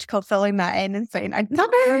so magical filling that in and saying, I done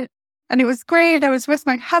it. And it was great. I was with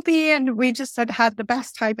my hubby and we just had the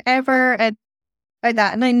best time ever and like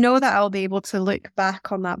that. And I know that I'll be able to look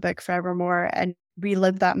back on that book forevermore and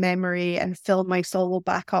relive that memory and fill my soul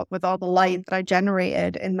back up with all the light that I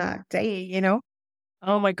generated in that day, you know?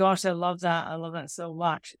 Oh my gosh, I love that. I love that so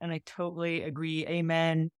much. And I totally agree.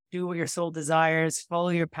 Amen. Do what your soul desires, follow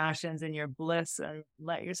your passions and your bliss, and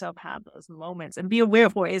let yourself have those moments and be aware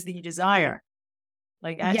of what it is that you desire.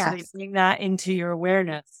 Like actually bring that into your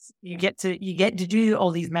awareness. You get to do all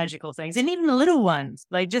these magical things, and even the little ones,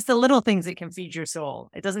 like just the little things that can feed your soul.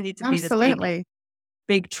 It doesn't need to be this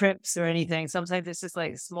big trips or anything. Sometimes it's just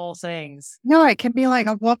like small things. No, it can be like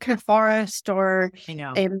a walk in a forest or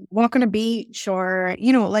walk on a beach or,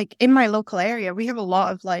 you know, like in my local area, we have a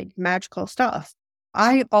lot of like magical stuff.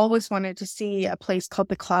 I always wanted to see a place called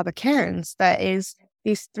the Clabba Cairns that is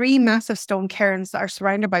these 3 massive stone cairns that are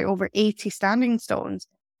surrounded by over 80 standing stones.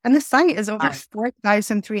 And the site is over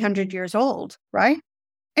 4,300 years old, right?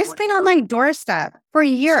 It's been on my doorstep for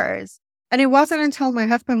years. And it wasn't until my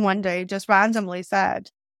husband one day just randomly said,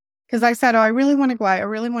 because I said, oh, I really want to go out. I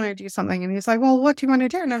really want to do something. And he's like, well, what do you want to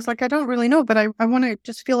do? And I was like, I don't really know, but I want to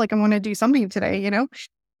just feel like I want to do something today, you know?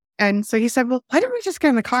 And so he said, well, why don't we just get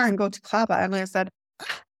in the car and go to Clabba? And I said,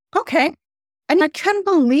 okay. And I couldn't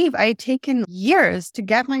believe I had taken years to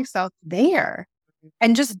get myself there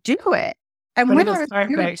and just do it. And when it was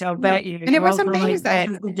perfect, I'll bet you. And it was amazing. Like,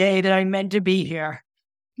 this is the day that I meant to be here.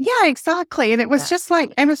 Yeah, exactly. And it was just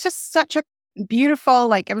like, it was just such a beautiful,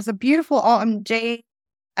 like, it was a beautiful autumn day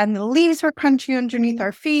and the leaves were crunchy underneath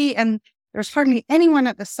our feet and there's hardly anyone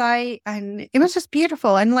at the site. And it was just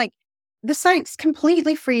beautiful. And like, the site's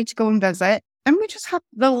completely free to go and visit. And we just had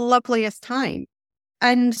the loveliest time.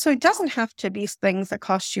 And so it doesn't have to be things that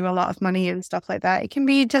cost you a lot of money and stuff like that. It can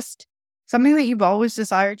be just something that you've always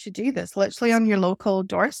desired to do, this literally on your local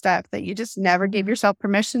doorstep that you just never gave yourself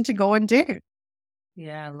permission to go and do.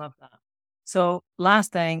 Yeah, I love that. So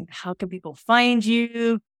last thing, how can people find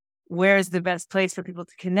you? Where's the best place for people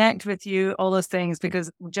to connect with you? All those things, because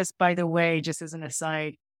just by the way, just as an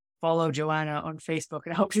aside, follow Joanna on Facebook.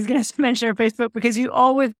 And I hope she's going to mention her Facebook because you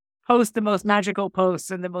always post the most magical posts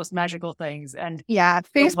and the most magical things. And yeah,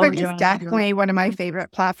 Facebook is definitely one of my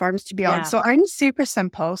favorite platforms to be on. So I'm super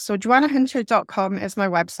simple. So joannahunter.com is my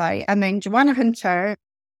website. And then Joanna Hunter,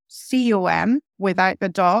 COM without the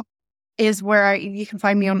dot, is where you can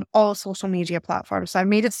find me on all social media platforms. So I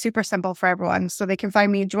made it super simple for everyone. So they can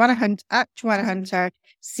find me at Joanna Hunter,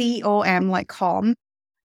 COM like com,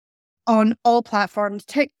 on all platforms.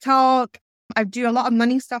 TikTok, I do a lot of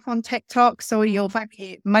money stuff on TikTok. So you'll find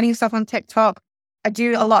me money stuff on TikTok. I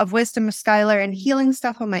do a lot of wisdom of Skylar and healing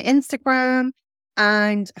stuff on my Instagram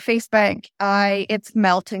and Facebook. It's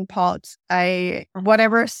melting pot.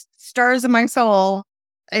 Whatever stirs in my soul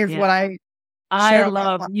is what I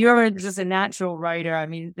love. You're just a natural writer. I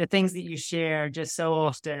mean, the things that you share just so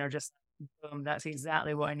often are just boom, that's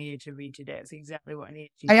exactly what I needed to read today. It's exactly what I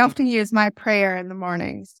needed to I often use my prayer in the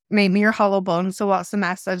mornings. Make me your hollow bone. So what's the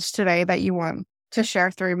message today that you want to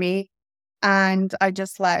share through me? And I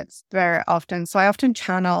just let very often. So I often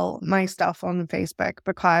channel my stuff on Facebook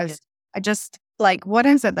because I just like, what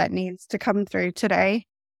is it that needs to come through today?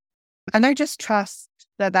 And I just trust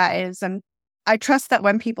that is. And I trust that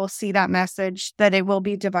when people see that message, that it will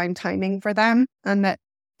be divine timing for them and that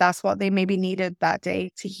that's what they maybe needed that day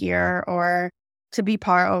to hear or to be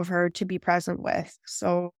part of or to be present with.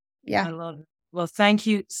 So, yeah. I love it. Well, thank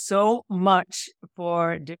you so much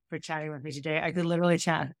for chatting with me today. I could literally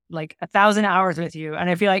chat like 1,000 hours with you. And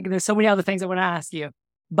I feel like there's so many other things I want to ask you,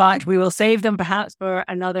 but we will save them perhaps for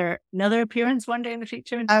another appearance one day in the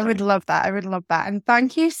future. I would love that. I would love that. And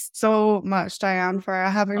thank you so much, Diane, for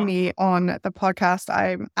having me on the podcast.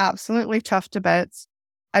 I'm absolutely chuffed to bits.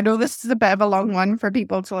 I know this is a bit of a long one for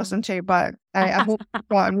people to listen to, but I hope you've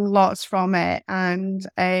gotten lots from it. And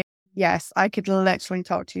yes, I could literally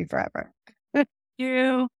talk to you forever. Thank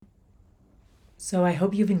you. So I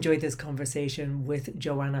hope you've enjoyed this conversation with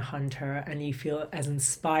Joanna Hunter and you feel as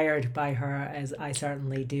inspired by her as I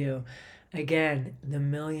certainly do. Again, the $1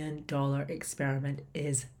 million experiment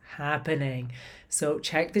is happening. So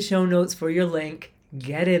check the show notes for your link.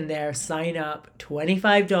 Get in there, sign up,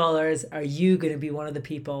 $25. Are you going to be one of the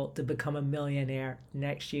people to become a millionaire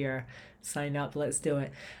next year? Sign up, let's do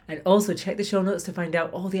it. And also check the show notes to find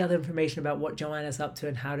out all the other information about what Joanna's up to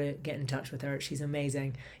and how to get in touch with her. She's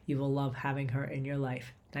amazing. You will love having her in your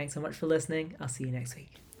life. Thanks so much for listening. I'll see you next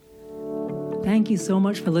week. Thank you so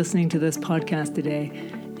much for listening to this podcast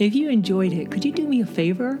today. If you enjoyed it, could you do me a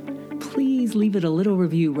favor? Please leave it a little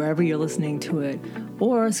review wherever you're listening to it,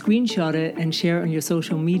 or screenshot it and share it on your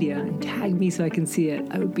social media and tag me so I can see it.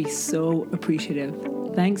 I would be so appreciative.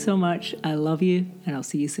 Thanks so much. I love you, and I'll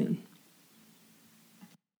see you soon.